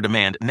popular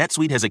demand,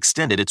 NetSuite has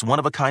extended its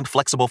one-of-a-kind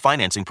flexible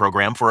financing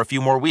program for a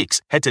few more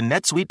weeks. Head to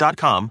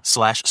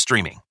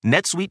netsuite.com/streaming.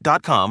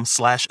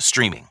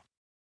 netsuite.com/streaming.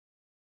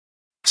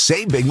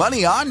 Save big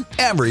money on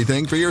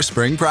everything for your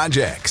spring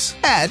projects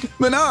at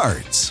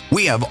Menards.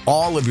 We have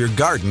all of your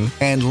garden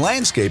and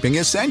landscaping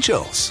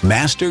essentials.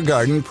 Master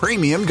Garden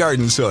Premium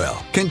Garden Soil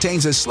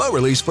contains a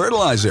slow-release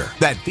fertilizer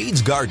that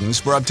feeds gardens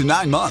for up to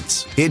 9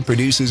 months. It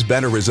produces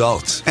better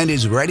results and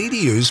is ready to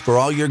use for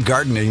all your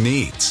gardening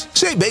needs.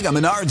 Save big on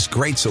Menards'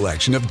 great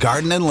selection of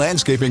garden and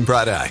landscaping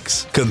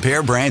products.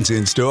 Compare brands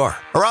in store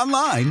or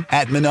online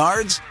at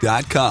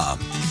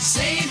menards.com.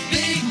 Save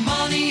big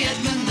money at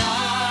Menards.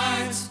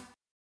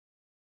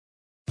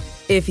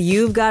 If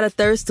you've got a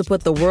thirst to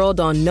put the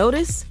world on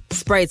notice,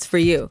 Sprite's for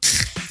you.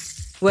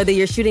 Whether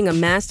you're shooting a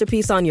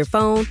masterpiece on your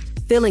phone,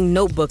 filling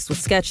notebooks with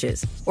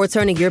sketches, or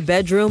turning your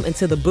bedroom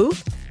into the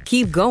booth,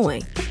 keep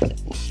going.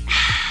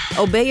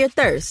 Obey your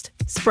thirst.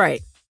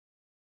 Sprite.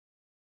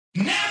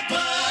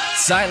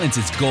 Silence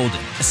is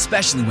golden,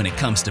 especially when it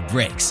comes to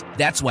brakes.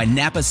 That's why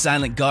Napa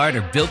Silent Guard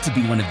are built to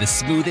be one of the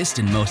smoothest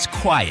and most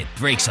quiet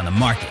brakes on the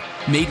market.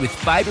 Made with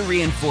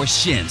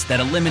fiber-reinforced shims that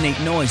eliminate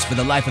noise for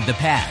the life of the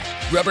pad,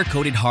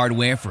 rubber-coated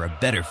hardware for a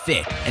better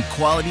fit, and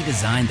quality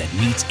design that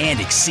meets and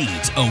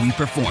exceeds OE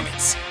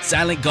performance.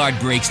 Silent Guard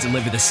brakes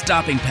deliver the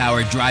stopping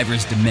power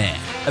drivers demand.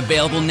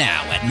 Available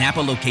now at Napa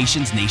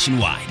locations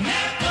nationwide.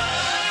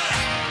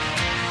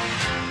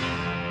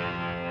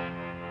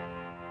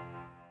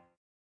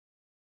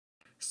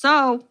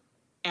 So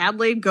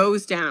Adelaide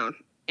goes down,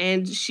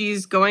 and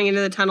she's going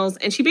into the tunnels,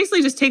 and she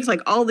basically just takes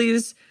like all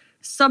these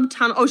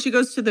sub-tunnel. Oh, she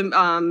goes to the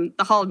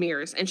Hall of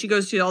Mirrors, and she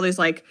goes to all these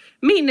like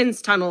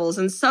maintenance tunnels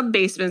and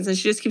sub-basements, and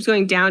she just keeps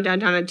going down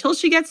until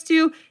she gets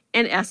to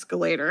an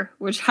escalator,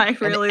 which I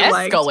really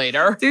like.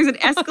 Escalator? There's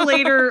an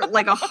escalator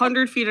like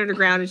 100 feet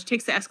underground, and she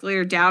takes the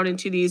escalator down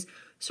into these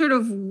sort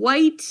of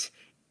white,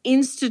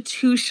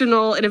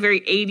 institutional, in a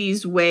very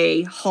 80s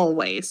way,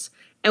 hallways.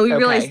 And we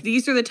realize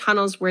these are the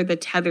tunnels where the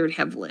tethered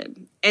have lived.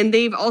 And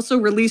they've also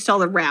released all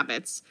the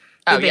rabbits.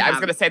 Oh, yeah, I was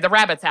going to say the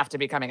rabbits have to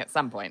be coming at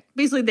some point.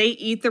 Basically, they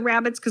eat the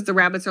rabbits because the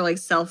rabbits are like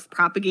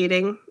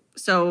self-propagating.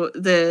 So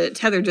the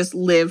tethered just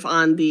live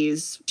on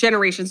these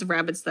generations of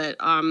rabbits that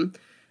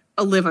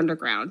live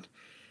underground.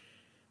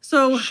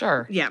 So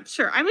sure, yeah,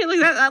 sure. I mean, like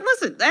that.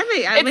 Listen, that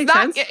makes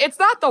sense. It's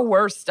not the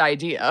worst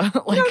idea.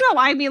 No.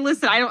 I mean,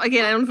 listen. I don't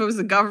know if it was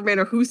the government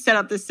or who set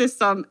up the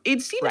system.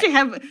 It seemed to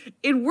have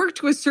it worked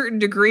to a certain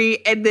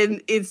degree, and then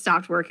it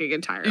stopped working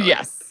entirely.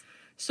 Yes.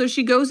 So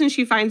she goes and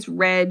she finds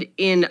Red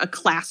in a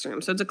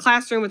classroom. So it's a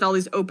classroom with all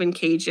these open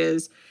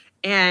cages,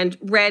 and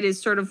Red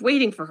is sort of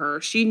waiting for her.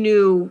 She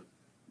knew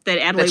that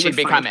Adelaide would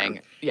be coming.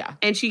 Yeah.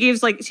 And she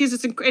has this,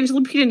 and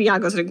Lupita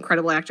Nyong'o's an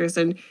incredible actress,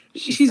 and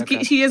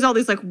she has all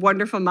these like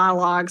wonderful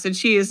monologues, and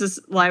she has this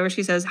line where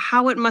she says,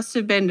 "How it must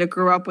have been to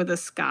grow up with a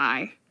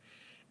sky,"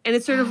 and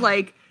it's sort of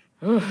like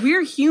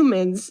we're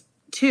humans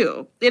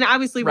too, and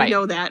obviously we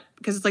know that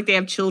because it's like they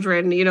have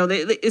children, you know,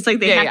 it's like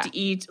they have to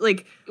eat,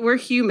 like we're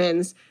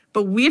humans,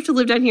 but we have to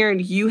live down here,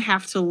 and you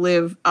have to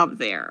live up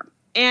there,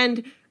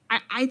 and.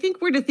 I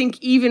think we're to think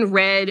even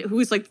Red, who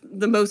is like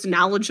the most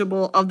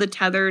knowledgeable of the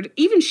tethered,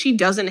 even she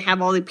doesn't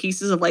have all the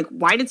pieces of like,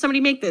 why did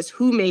somebody make this?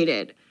 Who made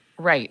it?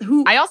 Right.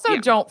 I also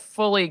don't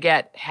fully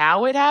get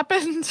how it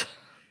happened.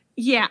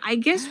 Yeah, I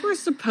guess we're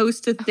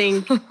supposed to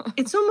think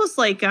it's almost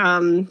like,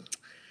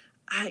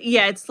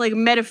 it's like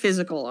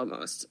metaphysical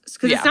almost.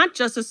 Because it's not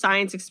just a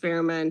science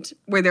experiment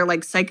where they're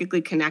like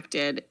psychically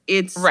connected.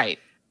 It's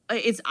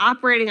It's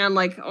operating on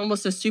like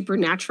almost a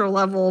supernatural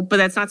level, but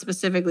that's not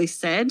specifically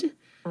said.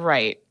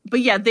 Right.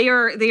 But yeah,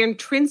 they're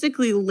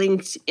intrinsically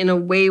linked in a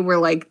way where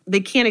like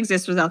they can't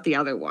exist without the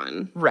other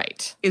one.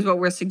 Right. Is what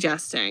we're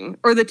suggesting.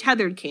 Or the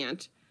tethered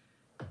can't.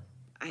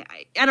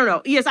 I don't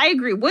know. Yes, I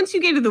agree. Once you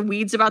get into the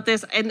weeds about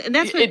this, and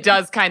that's what... It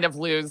does kind of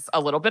lose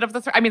a little bit of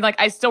the... I mean, like,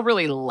 I still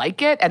really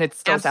like it, and it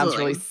still sounds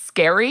really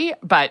scary,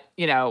 but,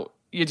 you know,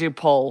 you do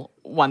pull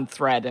one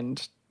thread,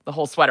 and the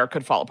whole sweater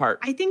could fall apart.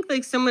 I think,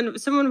 like,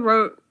 someone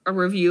wrote a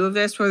review of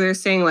this where they're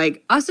saying,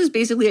 like, Us is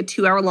basically a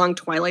 2-hour-long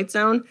Twilight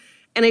Zone,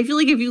 and I feel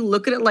like if you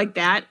look at it like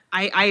that,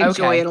 I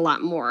enjoy it a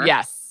lot more.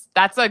 Yes.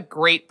 That's a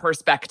great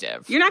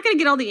perspective. You're not going to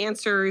get all the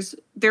answers.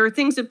 There are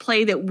things at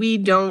play that we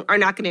are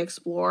not going to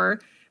explore.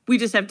 We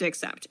just have to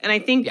accept. And I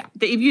think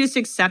that if you just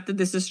accept that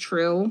this is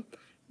true,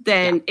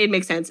 then it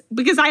makes sense.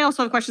 Because I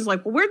also have questions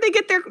like, well, where'd they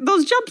get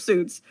those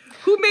jumpsuits?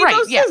 Who made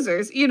those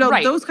scissors? You know,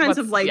 those kinds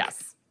of like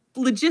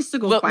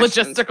logistical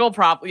questions.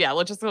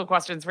 Logistical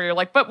questions where you're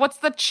like, but what's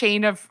the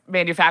chain of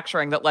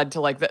manufacturing that led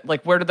to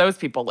like where do those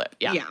people live?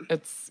 Yeah.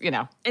 It's, you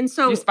know, and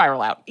so you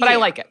spiral out. But I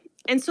like it.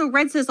 And so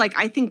Red says, like,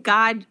 I think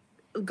God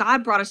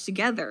brought us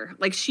together.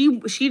 Like she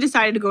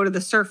decided to go to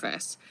the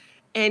surface.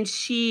 And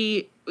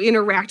she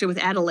interacted with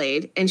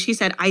Adelaide, and she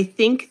said, I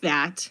think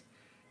that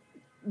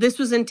this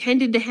was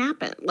intended to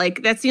happen.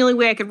 Like, that's the only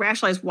way I could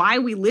rationalize why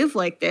we live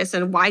like this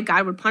and why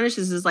God would punish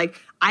us is, like,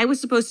 I was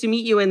supposed to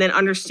meet you and then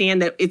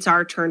understand that it's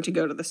our turn to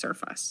go to the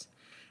surface.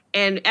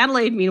 And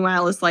Adelaide,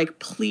 meanwhile, is like,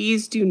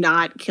 please do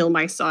not kill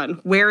my son.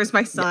 Where is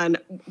my son?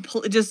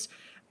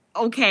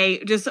 I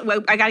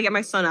got to get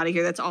my son out of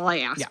here. That's all I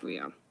ask for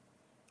you.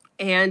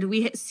 And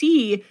we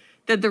see...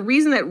 that the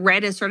reason that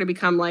Red has sort of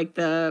become like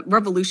the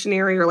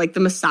revolutionary or like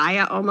the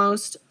messiah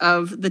almost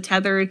of the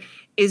tethered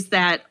is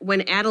that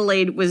when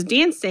Adelaide was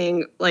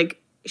dancing, like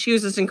she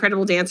was this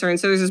incredible dancer. And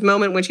so there's this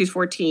moment when she's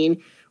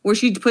 14 where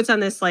she puts on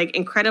this like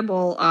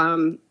incredible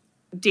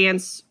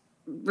dance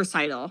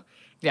recital.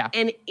 Yeah.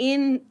 And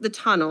in the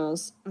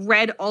tunnels,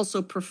 Red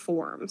also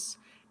performs.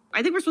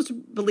 I think we're supposed to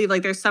believe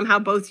like they're somehow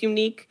both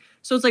unique.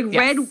 So it's like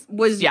Red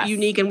was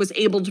unique and was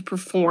able to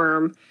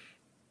perform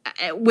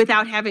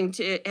without having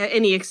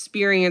any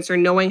experience or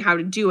knowing how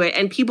to do it.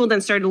 And people then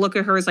started to look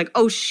at her as like,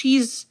 oh,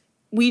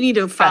 we need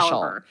to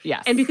follow her.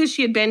 Yes. And because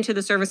she had been to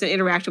the surface and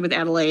interacted with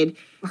Adelaide,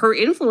 her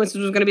influence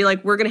was going to be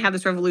like, we're going to have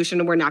this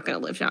revolution and we're not going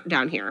to live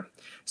down here.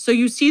 So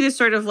you see this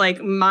sort of like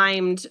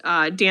mimed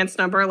dance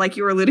number, like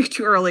you were alluding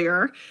to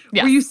earlier,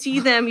 where you see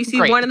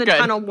one in the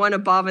tunnel, one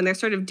above, and they're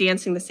sort of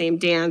dancing the same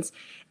dance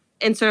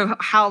and sort of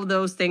how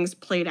those things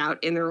played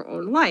out in their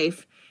own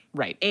life.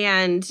 Right.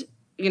 And,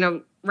 you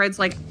know, Red's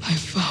like, I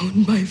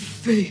found my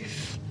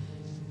faith,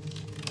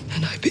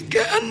 and I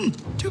began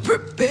to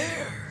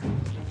prepare.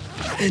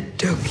 It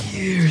took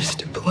years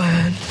to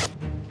plan.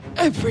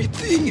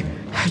 Everything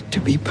had to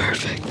be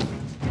perfect.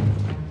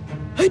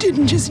 I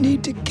didn't just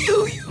need to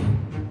kill you.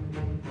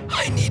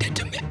 I needed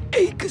to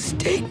make a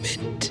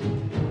statement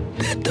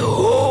that the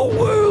whole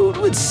world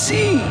would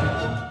see.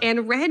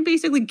 And Red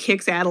basically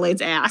kicks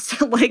Adelaide's ass.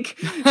 Like,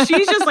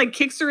 she's just, like,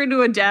 kicks her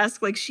into a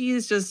desk. Like, she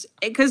is just...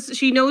 Because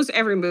she knows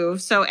every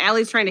move. So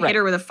Adelaide's trying to hit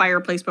her with a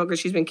fireplace poker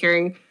she's been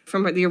carrying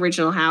from the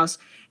original house.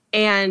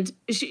 And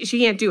she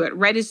can't do it.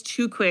 Red is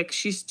too quick.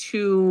 She's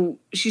too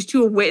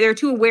aware. They're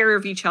too aware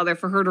of each other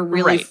for her to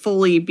really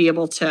fully be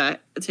able to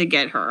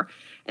get her.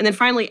 And then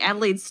finally,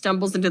 Adelaide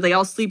stumbles into... They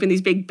all sleep in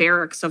these big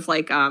barracks of,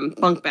 like,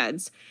 bunk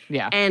beds.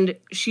 Yeah. And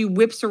she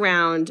whips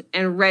around,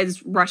 and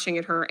Red's rushing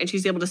at her, and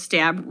she's able to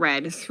stab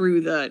Red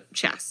through the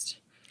chest.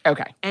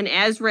 Okay. And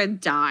as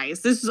Red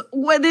dies, this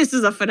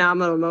is a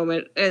phenomenal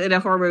moment in a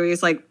horror movie.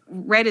 It's like,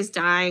 Red is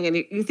dying, and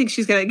you think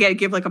she's going to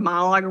give, like, a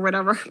monologue or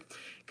whatever,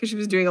 because she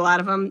was doing a lot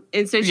of them.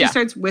 And so she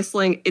starts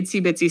whistling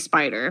Itsy Bitsy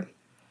Spider,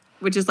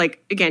 which is,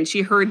 like, again,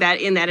 she heard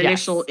that in that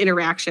initial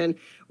interaction,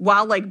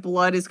 while, like,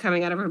 blood is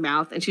coming out of her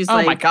mouth. And she's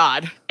like... Oh, my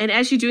God. And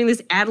as she's doing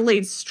this,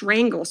 Adelaide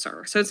strangles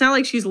her. So it's not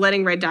like she's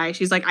letting Red die.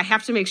 She's like, I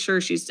have to make sure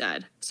she's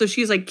dead. So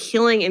she's, like,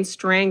 killing and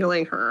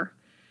strangling her.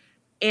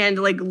 And,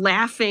 like,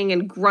 laughing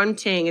and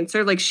grunting. And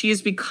sort of, like,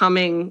 she's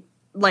becoming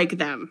like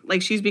them.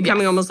 Like, she's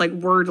becoming almost, like,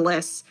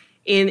 wordless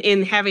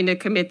in having to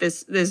commit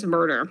this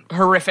murder.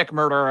 Horrific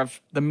murder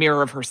of the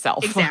mirror of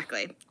herself.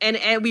 Exactly. And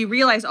we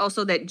realize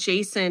also that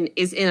Jason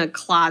is in a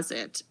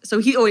closet. So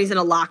he's in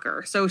a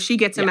locker. So she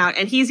gets him out.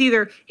 And he's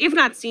either, if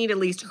not seen, at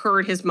least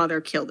heard his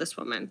mother kill this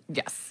woman.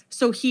 Yes.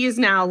 So he is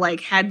now,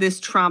 like, had this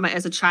trauma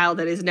as a child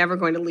that is never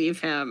going to leave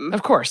him.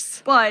 Of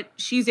course. But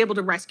she's able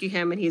to rescue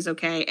him, and he's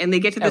okay. And they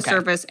get to the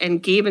surface,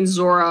 and Gabe and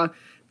Zora,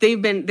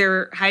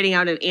 they're hiding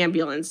out in an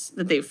ambulance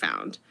that they've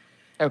found.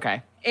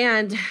 Okay.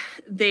 And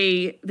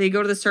they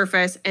go to the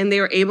surface, and they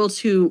are able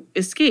to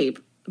escape.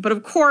 But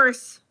of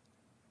course,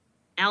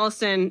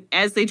 Alison,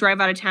 as they drive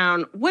out of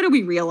town, what do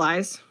we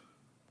realize?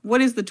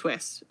 What is the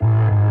twist?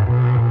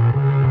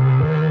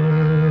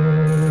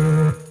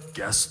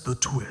 Guess the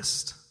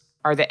twist.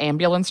 Are the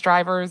ambulance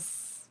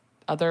drivers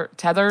other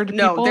tethered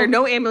No, people? there are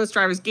no ambulance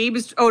drivers. Gabe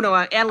is...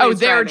 Adelaide's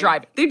they're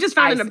driving. They've just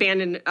found an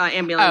abandoned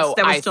ambulance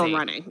that was still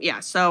running. Yeah,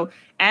 so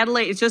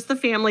Adelaide, it's just the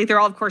family. They're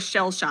all, of course,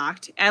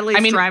 shell-shocked.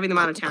 Adelaide's driving them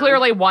out of town.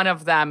 Clearly one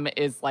of them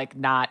is, like,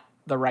 not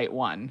the right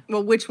one.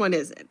 Well, which one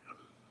is it?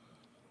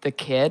 The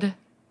kid?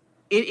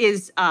 It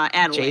is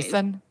Adelaide.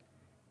 Jason?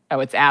 Oh,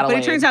 it's Adelaide.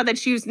 But it turns out that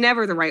she was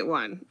never the right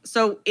one.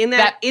 So in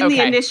the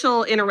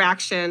initial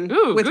interaction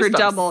with her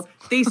double,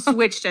 they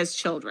switched as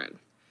children.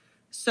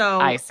 So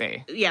I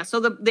see. Yeah, so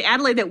the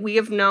Adelaide that we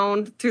have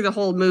known through the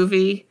whole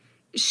movie,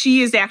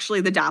 she is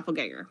actually the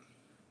doppelganger.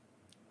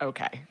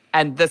 Okay.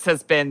 And this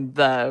has been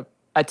the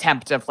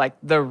attempt of like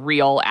the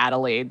real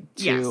Adelaide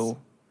to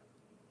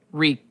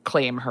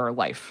reclaim her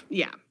life.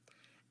 Yeah.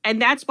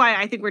 And that's why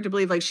I think we're to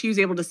believe like she was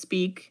able to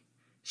speak.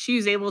 She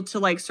was able to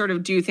like sort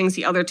of do things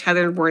the other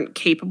tethered weren't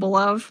capable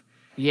of.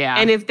 Yeah.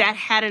 And if that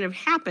hadn't have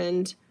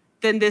happened,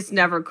 then this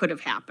never could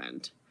have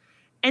happened.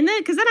 And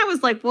then, because then I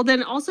was like, well,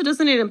 then also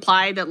doesn't it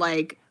imply that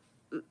like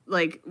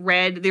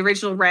Red, the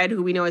original Red,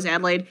 who we know as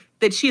Adelaide,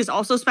 that she is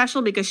also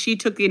special because she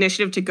took the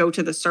initiative to go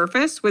to the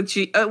surface with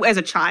as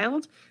a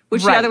child,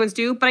 which the other ones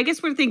do. But I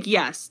guess we're think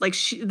yes, like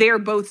they are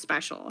both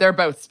special. They're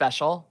both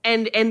special,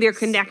 and they're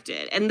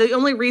connected. And the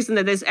only reason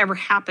that this ever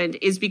happened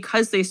is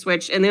because they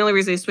switched, and the only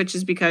reason they switched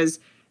is because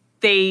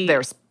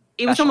they're special.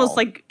 It was almost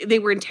like they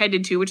were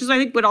intended to, which is I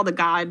think what all the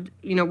God,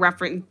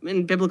 reference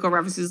and biblical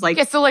references like.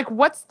 Yeah, so like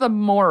what's the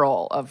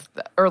moral of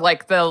or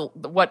like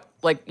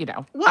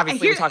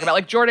obviously we talk about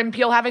like Jordan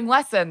Peele having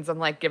lessons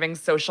and like giving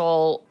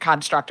social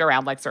construct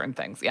around like certain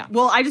things. Yeah.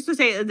 Well, I just would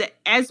say that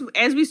as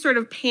we sort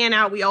of pan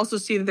out, we also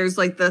see that there's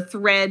like the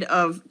thread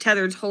of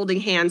tethered holding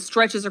hands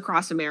stretches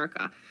across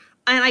America.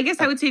 And I guess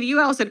I would say to you,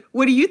 Allison,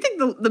 what do you think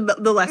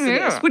the lesson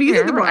is? What do you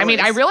think the moral is? I mean,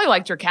 I really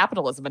liked your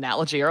capitalism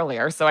analogy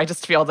earlier, so I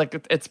just feel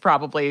like it's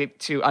probably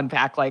to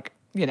unpack, like,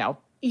 yeah,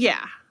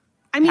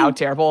 I mean, how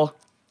terrible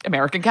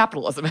American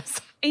capitalism is.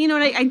 And,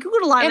 and I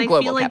Googled a lot, and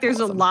I feel like there's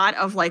a lot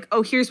of like,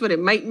 oh, here's what it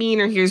might mean,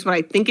 or here's what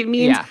I think it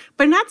means,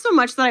 but not so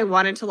much that I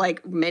wanted to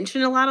like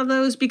mention a lot of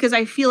those because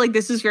I feel like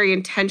this is very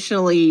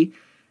intentionally,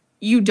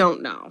 you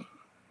don't know.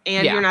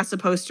 And you're not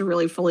supposed to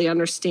really fully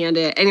understand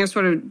it. And you're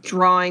sort of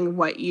drawing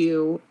what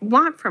you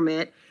want from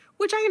it,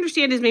 which I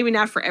understand is maybe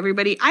not for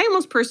everybody. I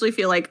almost personally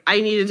feel like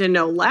I needed to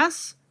know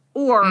less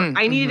or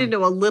I needed to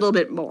know a little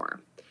bit more.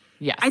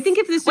 Yes. I think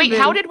if this Wait,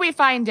 how did we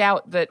find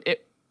out that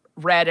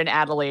Red and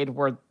Adelaide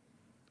were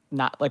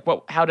not, like,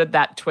 how did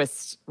that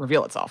twist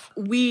reveal itself?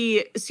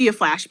 We see a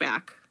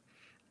flashback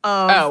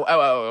of...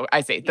 Oh, I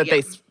see.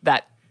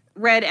 That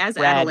Red as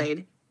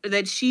Adelaide,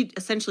 that she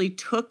essentially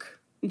took,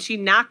 and she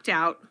knocked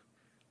out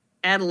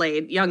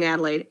Adelaide, young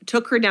Adelaide,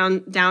 took her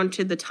down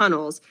to the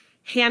tunnels,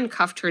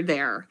 handcuffed her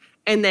there,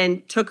 and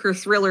then took her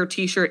Thriller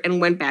T-shirt and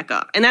went back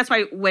up. And that's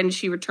why when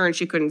she returned,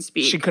 she couldn't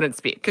speak. She couldn't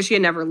speak. Because she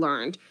had never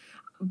learned.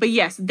 But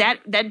yes,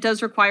 that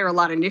does require a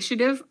lot of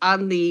initiative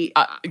on the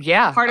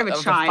part of a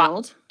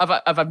child.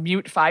 Of a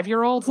mute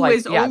 5-year-old? Who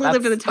has only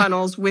lived in the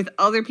tunnels with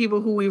other people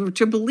who we were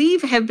to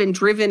believe have been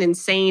driven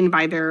insane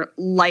by their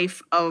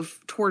life of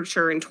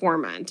torture and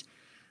torment.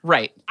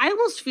 Right. I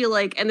almost feel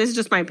like, and this is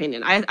just my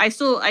opinion, I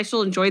still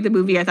enjoyed the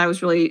movie. I thought it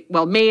was really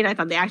well made. I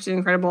thought the acting was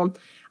incredible.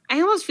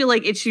 I almost feel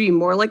like it should be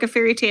more like a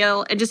fairy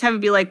tale and just have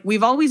it be like,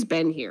 we've always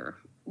been here.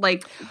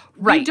 Like,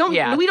 we don't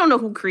know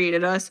who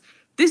created us.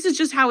 This is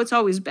just how it's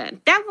always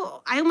been. I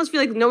almost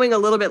feel like knowing a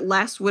little bit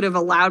less would have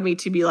allowed me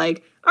to be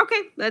like,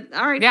 okay,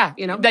 all right. Yeah.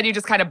 Then you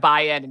just kind of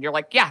buy in and you're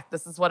like, yeah,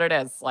 this is what it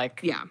is. Like,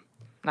 yeah.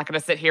 I'm not going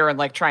to sit here and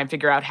like try and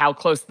figure out how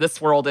close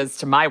this world is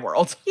to my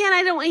world. Yeah, and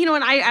I don't,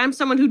 and I'm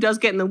someone who does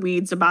get in the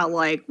weeds about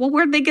like, well,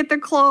 where'd they get their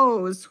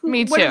clothes?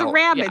 Me too. What do the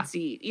rabbits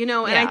eat? And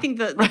I think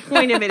the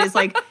point of it is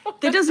like,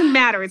 that doesn't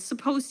matter. It's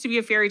supposed to be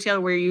a fairy tale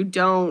where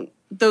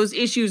those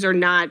issues are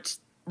not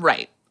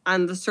right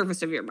on the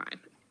surface of your mind.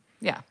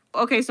 Yeah.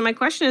 Okay, so my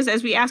question is,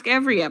 as we ask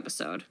every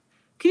episode,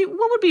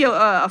 what would be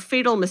a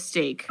fatal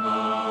mistake?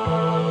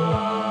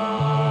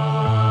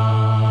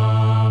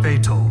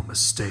 Fatal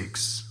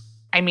mistakes.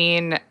 I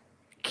mean,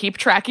 keep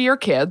track of your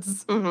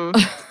kids. Mm-hmm.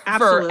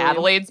 For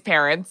Adelaide's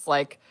parents,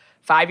 like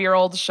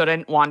 5-year-olds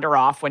shouldn't wander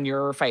off when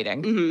you're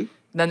fighting. Mm-hmm.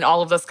 Then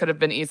all of this could have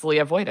been easily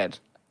avoided.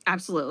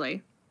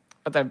 Absolutely.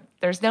 But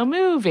there's no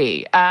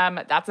movie.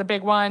 That's a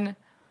big one.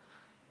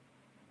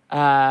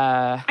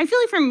 I feel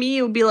like for me,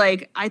 it would be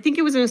like, I think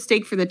it was a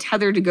mistake for the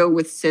tether to go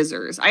with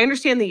scissors. I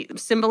understand the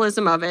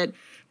symbolism of it,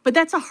 but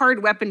that's a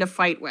hard weapon to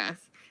fight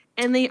with.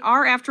 And they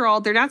are, after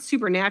all, they're not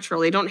supernatural.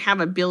 They don't have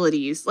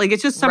abilities. Like,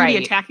 it's just somebody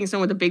attacking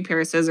someone with a big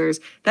pair of scissors.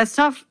 That's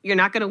tough. You're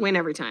not going to win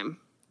every time.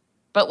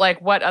 But, like,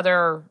 what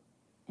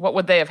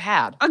would they have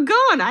had? A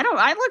gun. I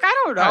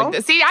don't know.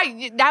 See,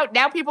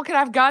 now people can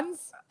have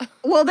guns?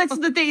 Well, that's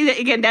the thing.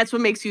 Again, that's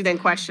what makes you then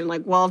question,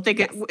 like, well,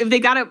 if they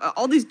got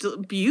all these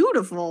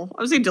beautiful,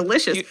 I would say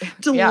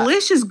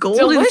delicious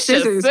golden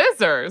scissors.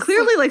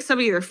 Clearly, like,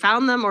 somebody either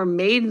found them or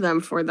made them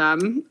for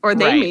them, or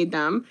they made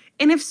them.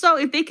 And if so,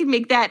 if they could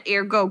make that,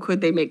 ergo,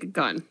 could they make a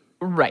gun?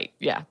 Right.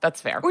 Yeah,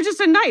 that's fair. Or just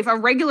a knife. A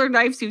regular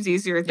knife seems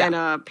easier than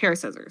a pair of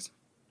scissors.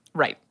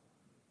 Right.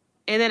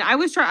 And then I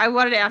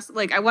wanted to ask,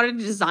 like, I wanted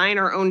to design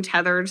our own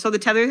tether. So the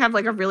tethers have,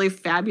 like, a really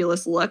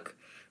fabulous look.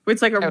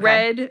 It's like a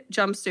red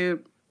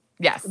jumpsuit.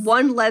 Yes.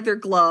 One leather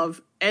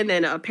glove, and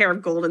then a pair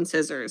of golden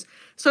scissors.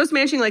 So I was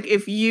imagining, like,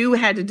 if you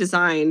had to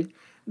design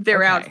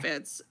their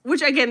outfits,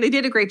 which again, they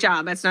did a great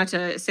job. That's not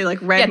to say like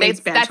red makes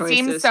bad choices. That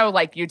seems so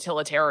like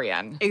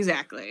utilitarian.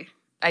 Exactly.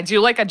 I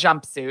do like a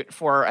jumpsuit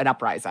for an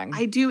uprising.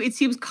 I do. It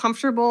seems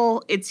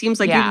comfortable. It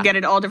seems like you can get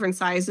it all different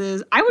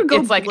sizes. I would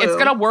go It's like, it's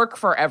going to work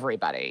for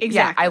everybody.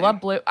 Exactly. Yeah, I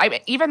love blue.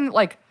 Even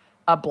like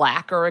a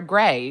black or a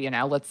gray,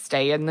 let's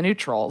stay in the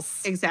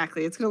neutrals.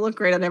 Exactly. It's going to look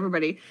great on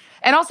everybody.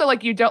 And also,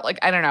 like, you don't, like,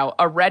 I don't know,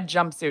 a red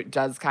jumpsuit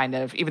does kind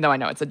of, even though I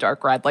know it's a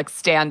dark red, like,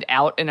 stand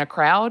out in a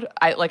crowd.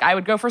 I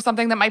would go for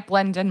something that might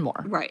blend in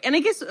more. Right. And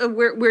I guess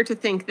we're to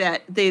think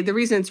that the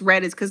reason it's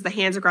red is because the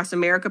Hands Across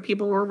America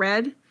people were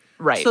red.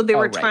 Right. So they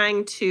were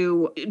trying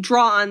to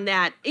draw on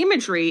that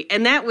imagery,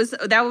 and that was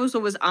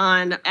what was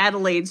on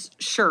Adelaide's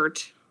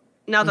shirt.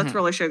 Not the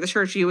Thriller shirt. The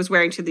shirt she was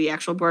wearing to the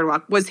actual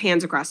boardwalk was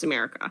Hands Across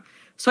America.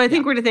 So I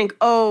think we're to think,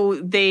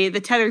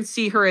 the tethered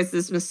see her as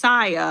this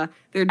messiah.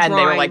 They're drawing, and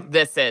they were like,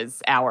 this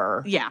is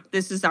our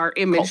this is our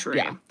imagery.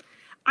 Yeah.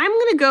 I'm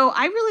gonna go.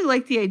 I really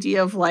like the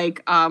idea of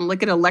like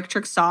an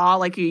electric saw,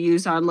 like you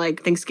use on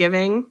like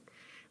Thanksgiving.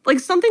 Like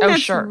something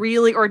that's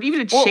really, or even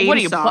a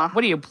chainsaw.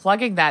 What are you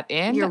plugging that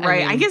in? You're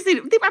right. I guess I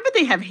bet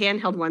they have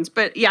handheld ones,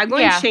 but I'm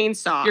going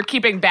chainsaw. You're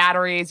keeping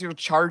batteries. You're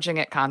charging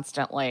it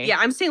constantly. Yeah,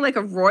 I'm saying like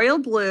a royal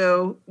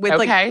blue with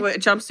with a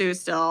jumpsuit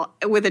still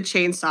with a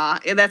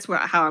chainsaw. And that's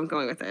how I'm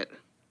going with it.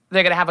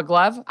 They're gonna have a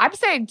glove. I'm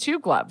saying 2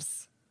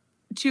 gloves.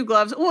 2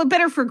 gloves. Well,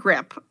 better for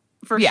grip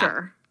for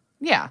sure.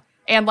 Yeah.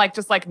 And like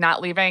just like not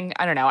leaving,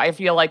 I don't know. I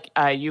feel like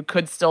you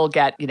could still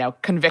get,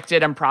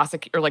 convicted and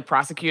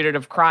prosecuted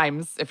of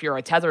crimes if you're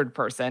a tethered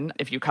person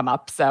if you come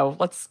up. So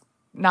let's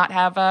not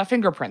have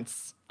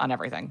fingerprints on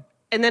everything.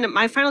 And then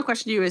my final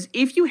question to you is,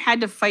 if you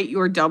had to fight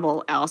your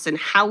double, Alison,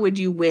 how would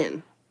you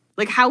win?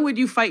 Like, how would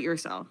you fight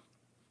yourself?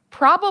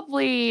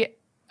 Probably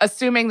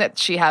assuming that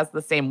she has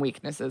the same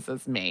weaknesses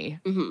as me,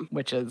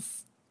 which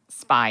is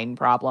spine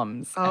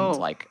problems and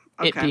like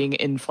it being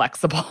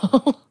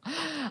inflexible.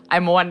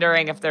 I'm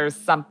wondering if there's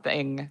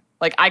something,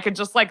 like I could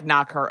just like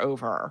knock her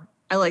over.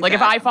 I like that.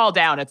 If I fall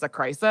down, it's a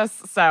crisis.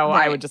 So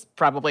I would just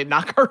probably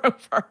knock her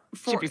over.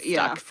 She'd be stuck.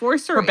 Yeah,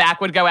 force her. Her back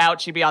would go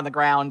out. She'd be on the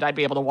ground. I'd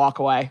be able to walk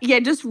away. Yeah,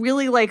 just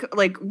really like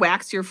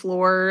wax your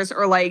floors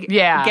or like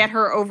get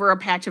her over a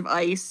patch of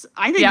ice.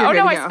 I think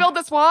I spilled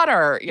this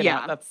water. You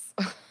know, that's...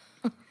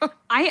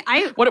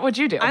 What would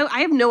you do?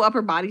 I have no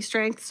upper body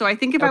strength. So I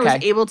think if I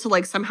was able to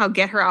like somehow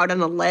get her out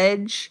on a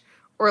ledge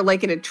or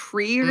like in a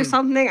tree or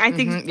something, I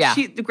think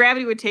the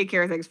gravity would take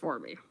care of things for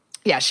me.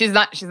 Yeah, she's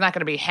not going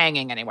to be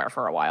hanging anywhere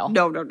for a while.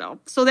 No.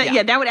 So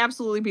that that would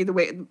absolutely be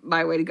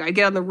my way to go. I'd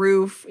get on the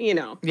roof,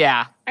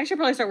 Yeah. I should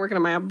probably start working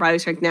on my upper body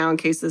strength now in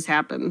case this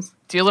happens.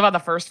 Do you live on the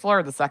first floor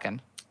or the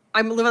second?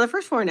 I live on the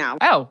first floor now.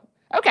 Oh,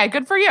 okay,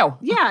 good for you.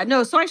 Yeah,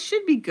 no, so I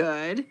should be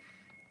good,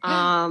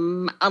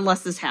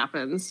 unless this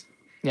happens.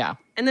 Yeah.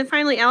 And then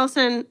finally,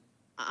 Alison,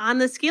 on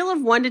the scale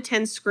of 1 to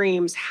 10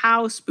 screams,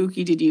 how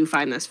spooky did you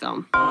find this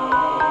film?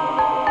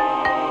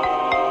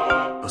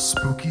 A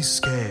spooky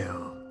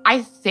scale.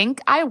 I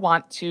think I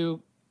want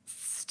to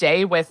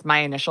stay with my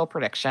initial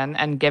prediction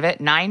and give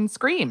it 9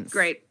 screams.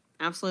 Great.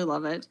 Absolutely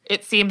love it.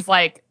 It seems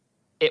like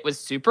it was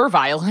super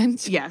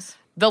violent. Yes.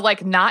 The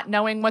like not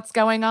knowing what's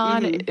going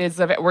on is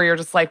of it where you're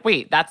just like,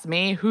 wait, that's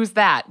me? Who's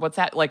that? What's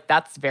that? Like,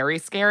 that's very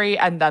scary.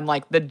 And then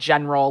like the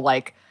general,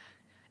 like,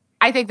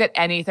 I think that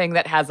anything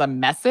that has a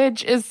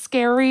message is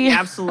scary.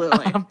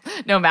 Absolutely.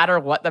 No matter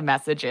what the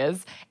message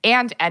is.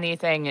 And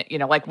anything,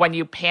 like when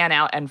you pan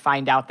out and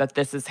find out that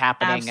this is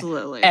happening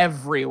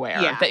everywhere.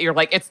 Yeah. That you're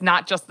like, it's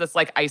not just this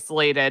like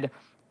isolated,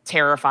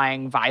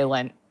 terrifying,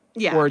 violent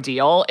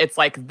ordeal. It's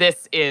like,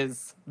 this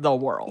is the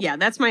world. Yeah,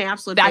 that's my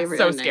absolute favorite.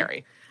 That's so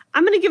scary.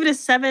 I'm going to give it a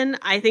 7.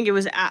 I think it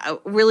was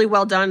really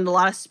well done. A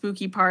lot of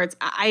spooky parts.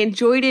 I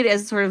enjoyed it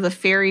as sort of the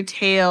fairy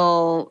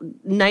tale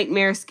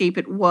nightmarescape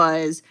it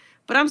was.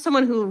 But I'm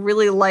someone who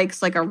really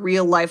likes like a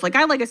real life. Like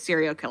I like a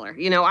serial killer.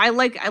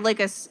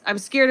 I'm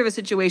scared of a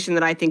situation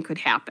that I think could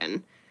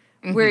happen.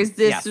 Whereas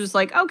this was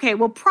like, okay,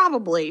 well,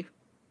 probably,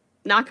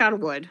 knock on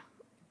wood,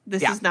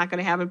 this is not going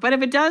to happen. But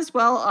if it does,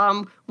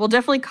 well, we'll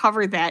definitely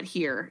cover that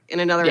here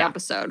in another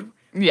episode.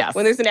 Yes.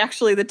 When there's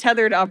the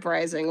tethered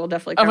uprising, we'll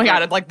definitely cover Oh my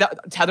God, that. like the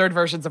tethered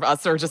versions of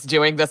us are just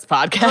doing this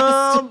podcast.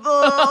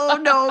 Oh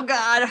no,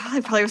 God. I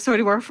probably have so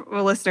many more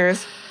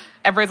listeners.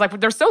 Everybody's like,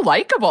 they're so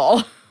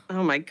likable.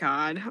 Oh my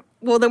God.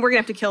 Well, then we're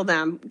going to have to kill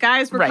them.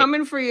 Guys, we're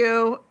coming for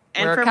you.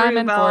 And we're for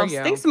coming for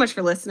you. Thanks so much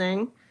for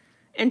listening.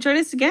 And join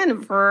us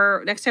again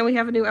for next time we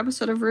have a new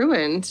episode of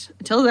Ruined.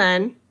 Until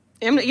then,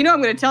 I'm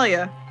going to tell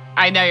you.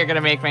 I know you're going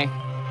to make me.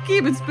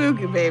 Keep it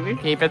spooky, baby.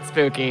 Keep it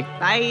spooky.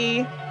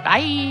 Bye.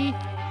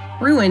 Bye.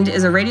 Ruined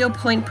is a Radio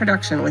Point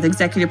production with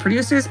executive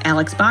producers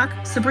Alex Bach,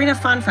 Sabrina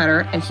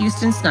Fonfetter, and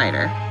Houston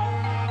Snyder.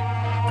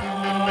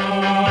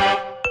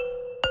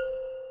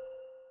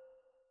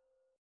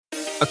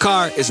 A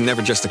car is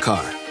never just a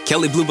car.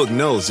 Kelley Blue Book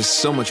knows it's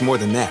so much more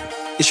than that.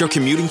 It's your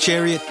commuting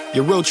chariot,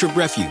 your road trip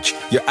refuge,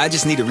 your I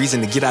just need a reason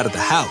to get out of the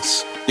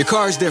house. Your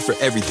car is there for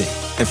everything.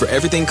 And for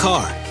everything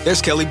car,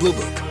 there's Kelley Blue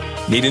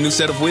Book. Need a new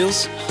set of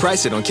wheels?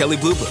 Price it on Kelley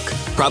Blue Book.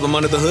 Problem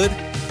under the hood?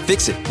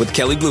 Fix it with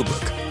Kelley Blue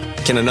Book.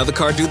 Can another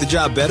car do the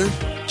job better?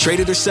 Trade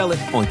it or sell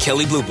it on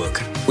Kelley Blue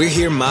Book. We're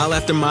here mile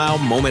after mile,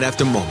 moment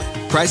after moment.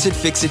 Price it,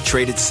 fix it,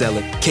 trade it, sell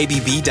it.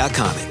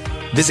 KBB.com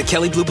it. Visit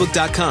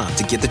KelleyBlueBook.com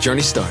to get the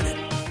journey started.